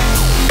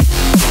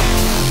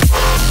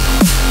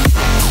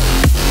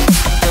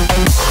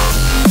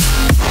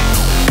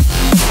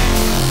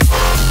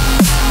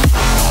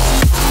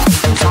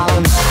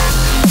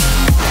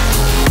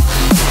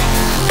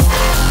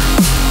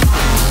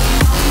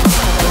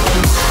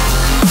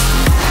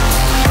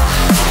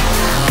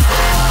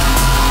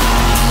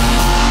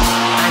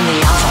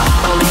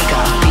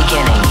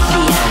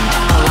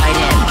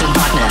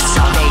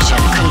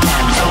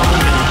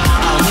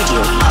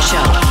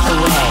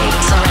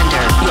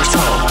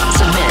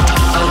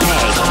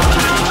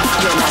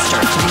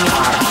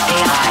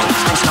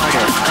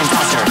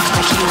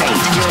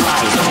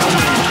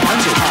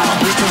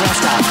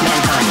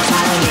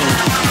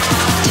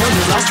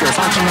 Your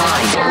fucking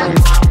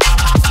life.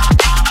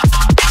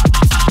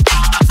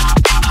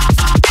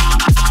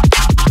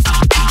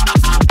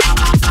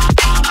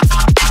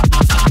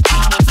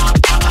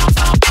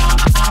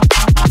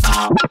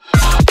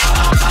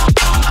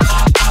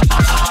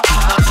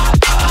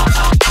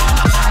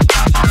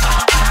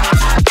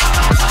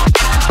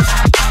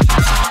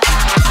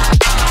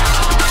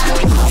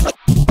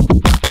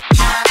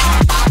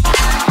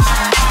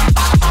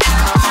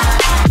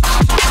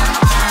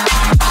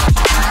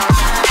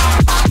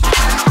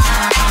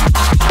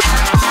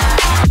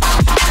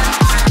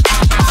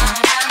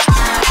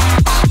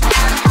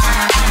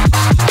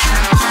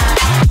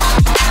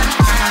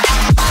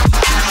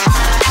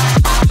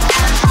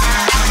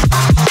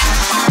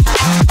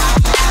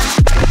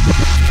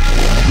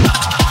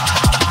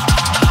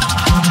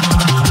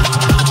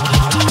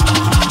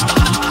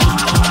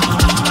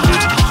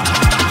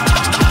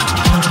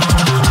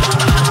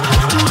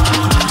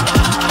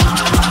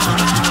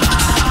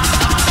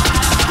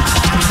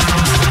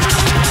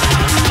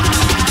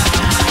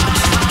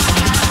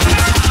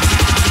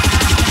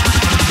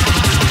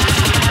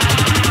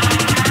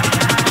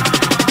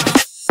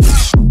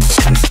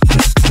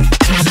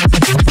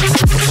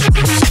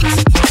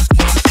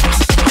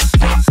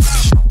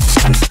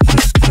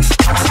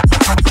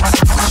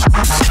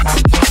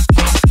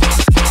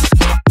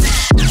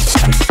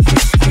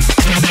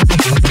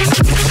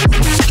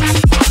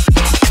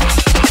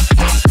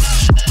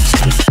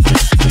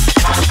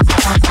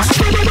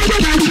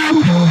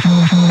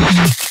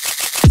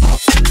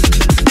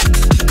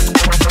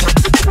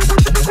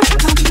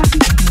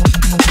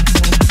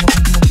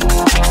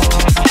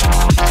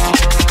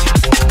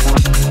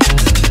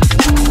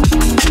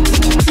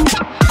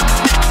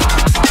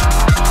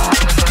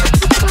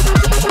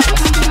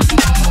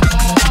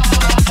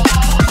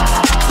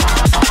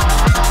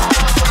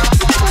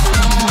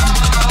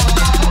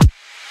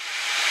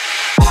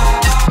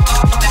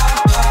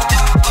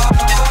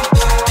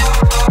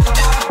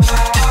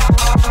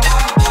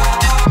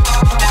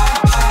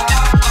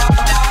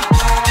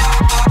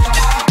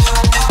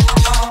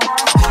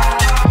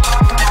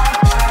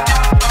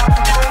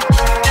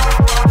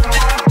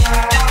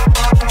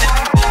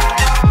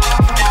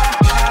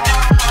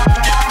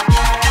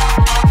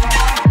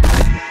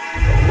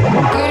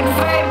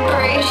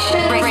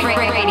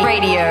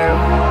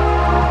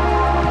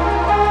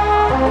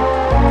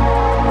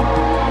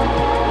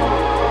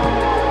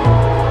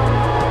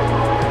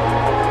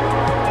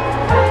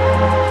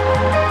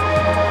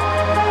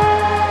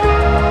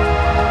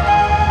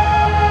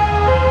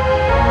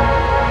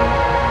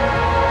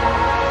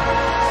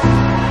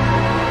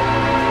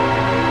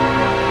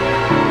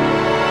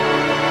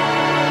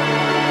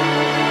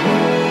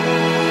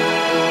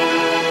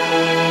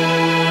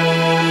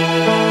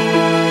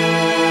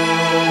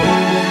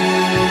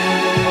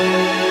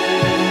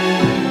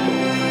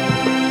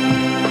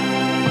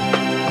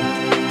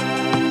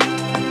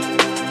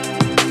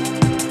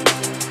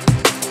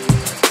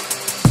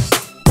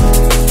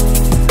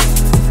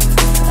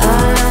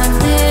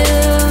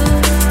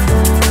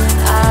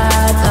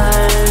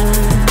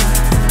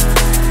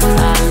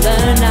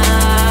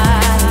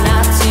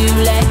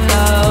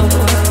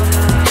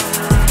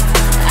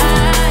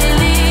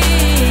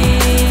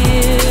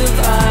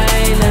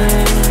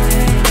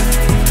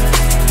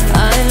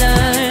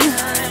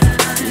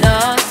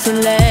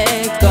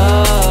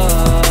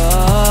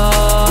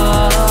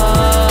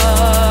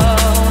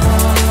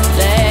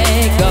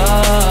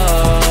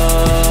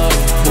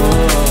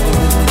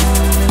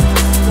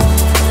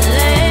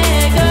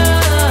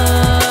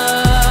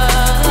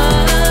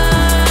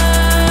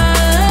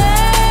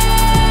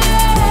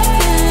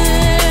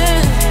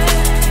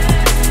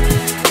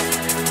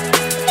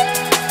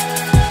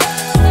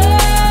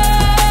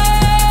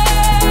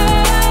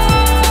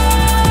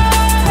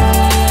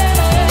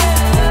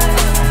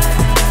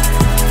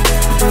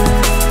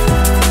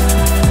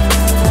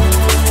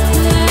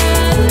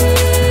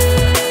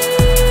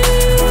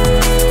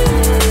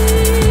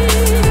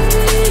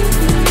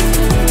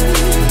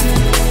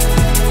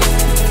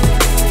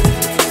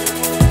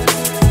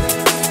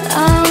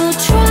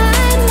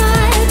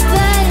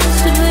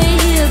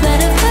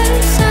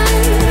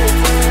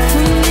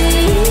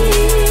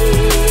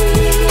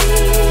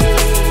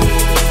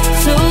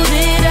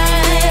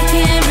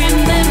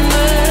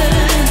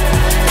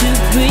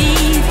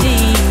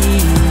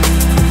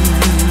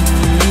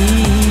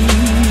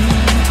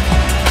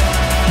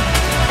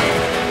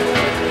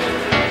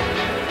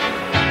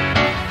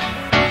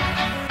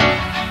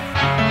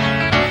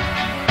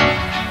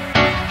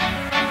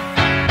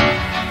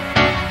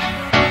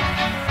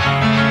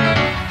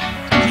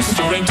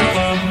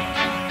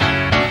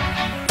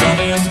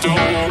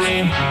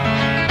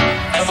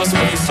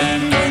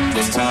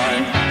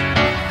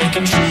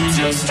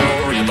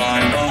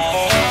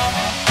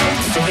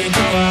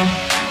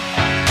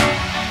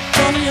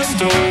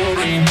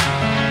 story.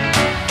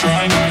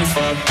 Try not to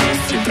fuck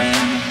with your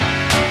pain.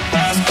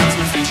 Last place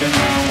we feature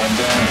now and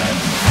then.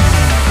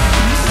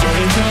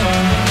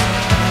 Storyteller.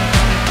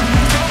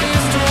 Tell me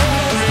a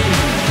story.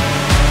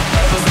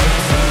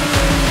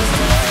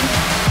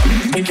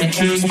 We can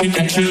choose, we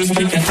can choose,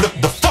 we can flip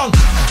the funk.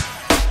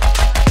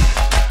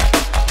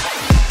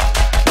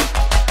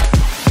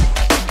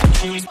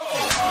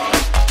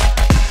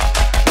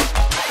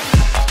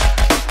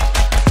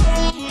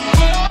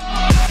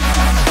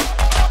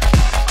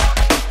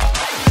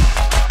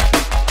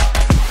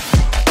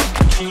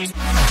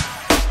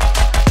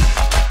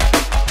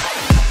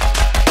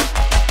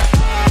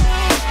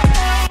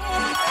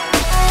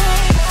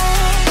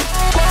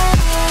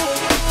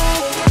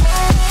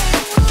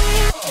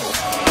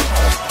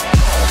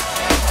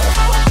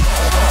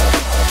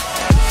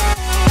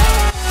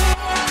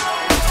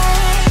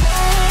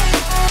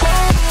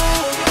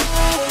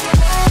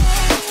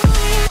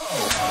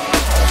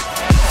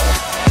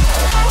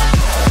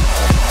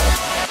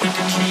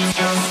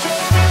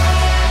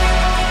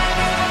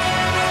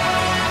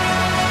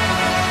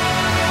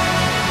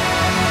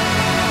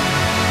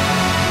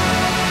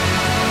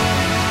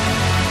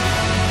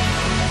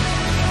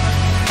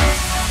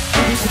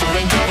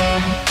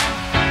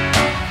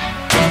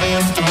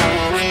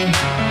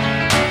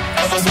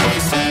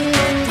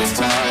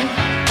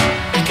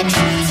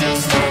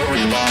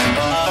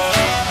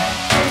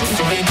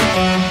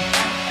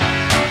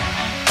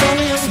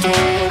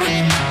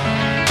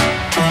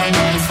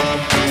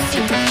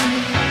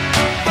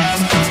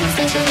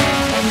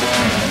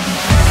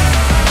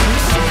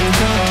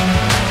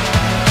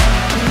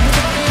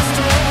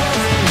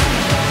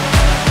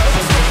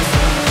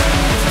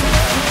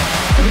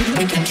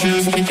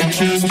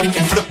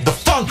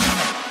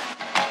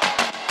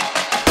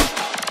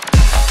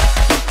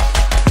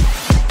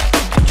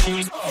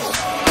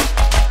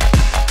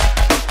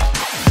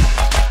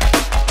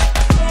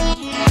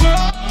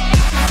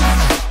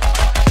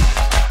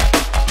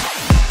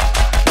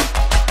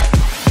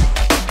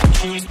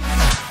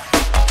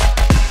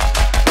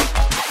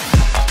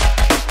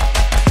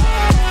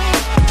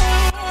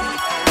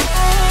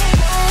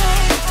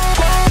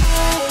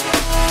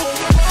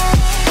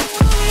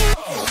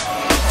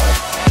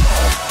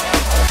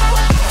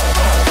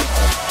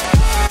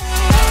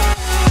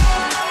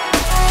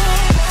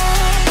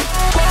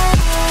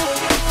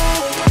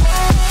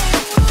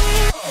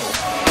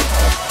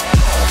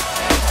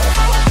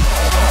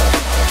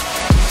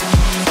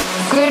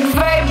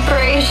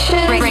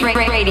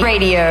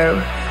 Radio.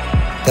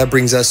 That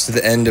brings us to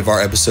the end of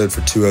our episode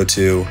for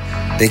 202.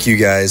 Thank you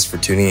guys for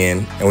tuning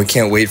in, and we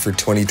can't wait for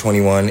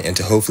 2021 and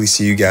to hopefully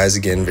see you guys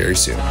again very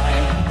soon.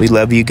 We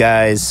love you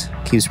guys.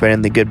 Keep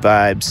spreading the good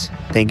vibes.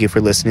 Thank you for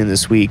listening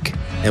this week,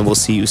 and we'll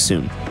see you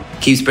soon.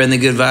 Keep spreading the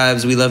good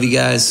vibes. We love you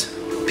guys.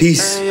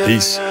 Peace.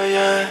 Peace.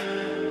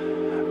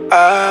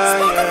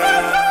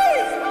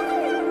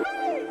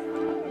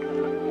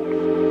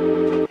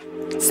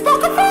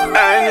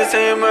 I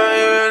understand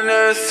my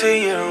never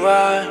see you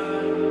right.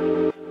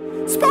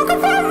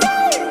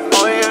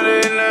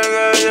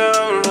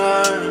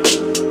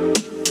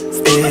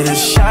 It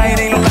is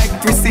shining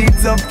like 3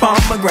 seeds of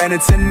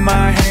pomegranates in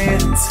my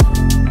hands.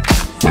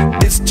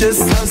 It's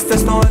just us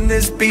that's on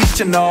this beach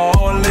and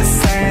all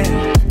this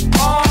sand,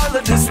 all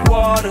of this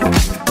water.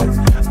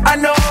 I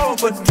know,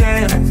 but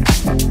damn,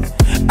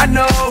 I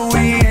know we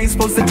ain't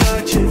supposed to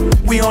touch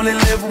it. We only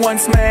live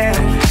once, man.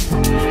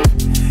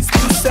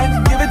 You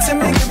said, give it to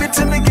me, give it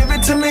to me, give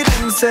it to me.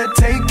 Then you said,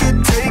 take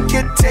it, take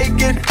it,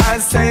 take it. I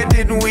said,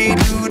 didn't we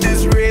do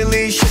this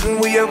really? Shouldn't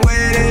we have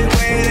waited,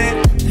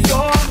 waited?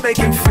 You're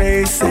making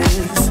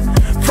faces,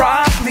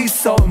 probably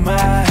so am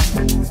I.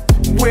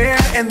 We're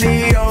in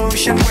the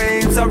ocean,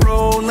 waves are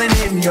rolling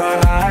in your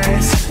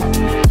eyes.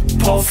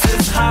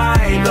 Pulses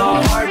high,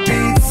 the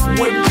heartbeats,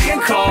 we're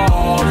being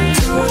called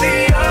to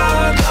the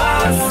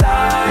other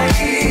side.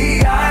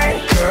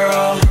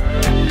 Girl,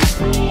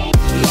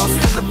 lost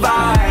in the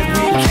vibe,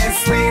 we can't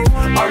sleep,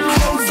 our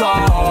clothes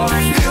off,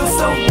 feel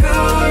so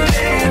good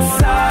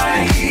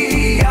inside.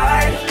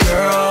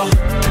 Girl,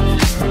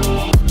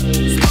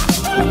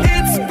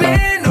 it's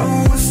been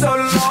so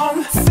long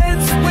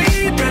since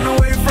we've been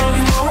away from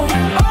home.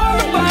 All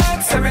the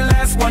vibes, every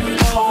last one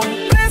gone.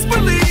 Best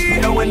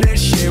believe when this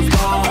shit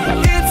wrong.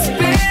 It's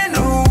been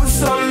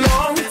so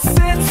long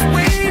since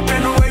we've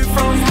been away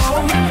from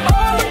home.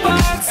 All the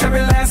vibes,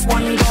 every last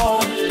one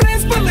gone.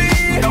 Best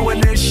believe when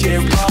this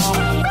shit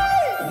wrong.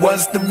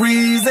 What's the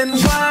reason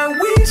why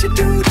we should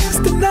do this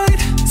tonight?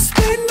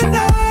 Spend the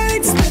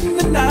night, spend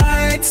the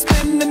night,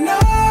 spend the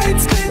night,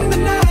 spend the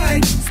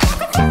night.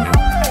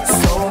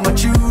 So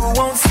much you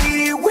won't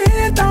see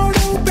without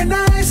open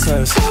eyes.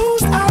 Close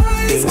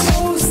eyes,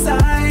 close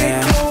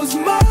sight, close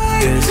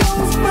mind,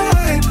 close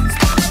mind.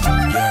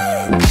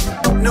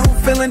 New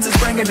feelings is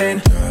bringing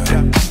in.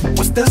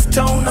 What's this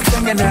tone I'm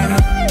singing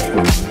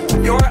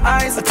in? Your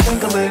eyes are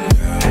twinkling,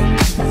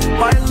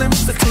 my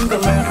lips are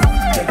tingling.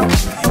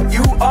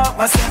 You are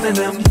my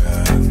synonym.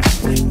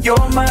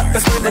 You're my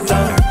best friend in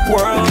the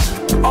world.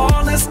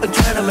 All this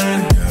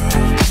adrenaline.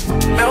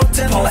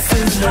 melting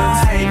pulses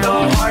high,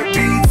 no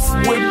heartbeats,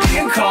 we're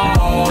being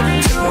called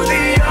to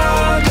the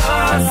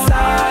other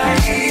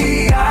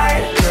side.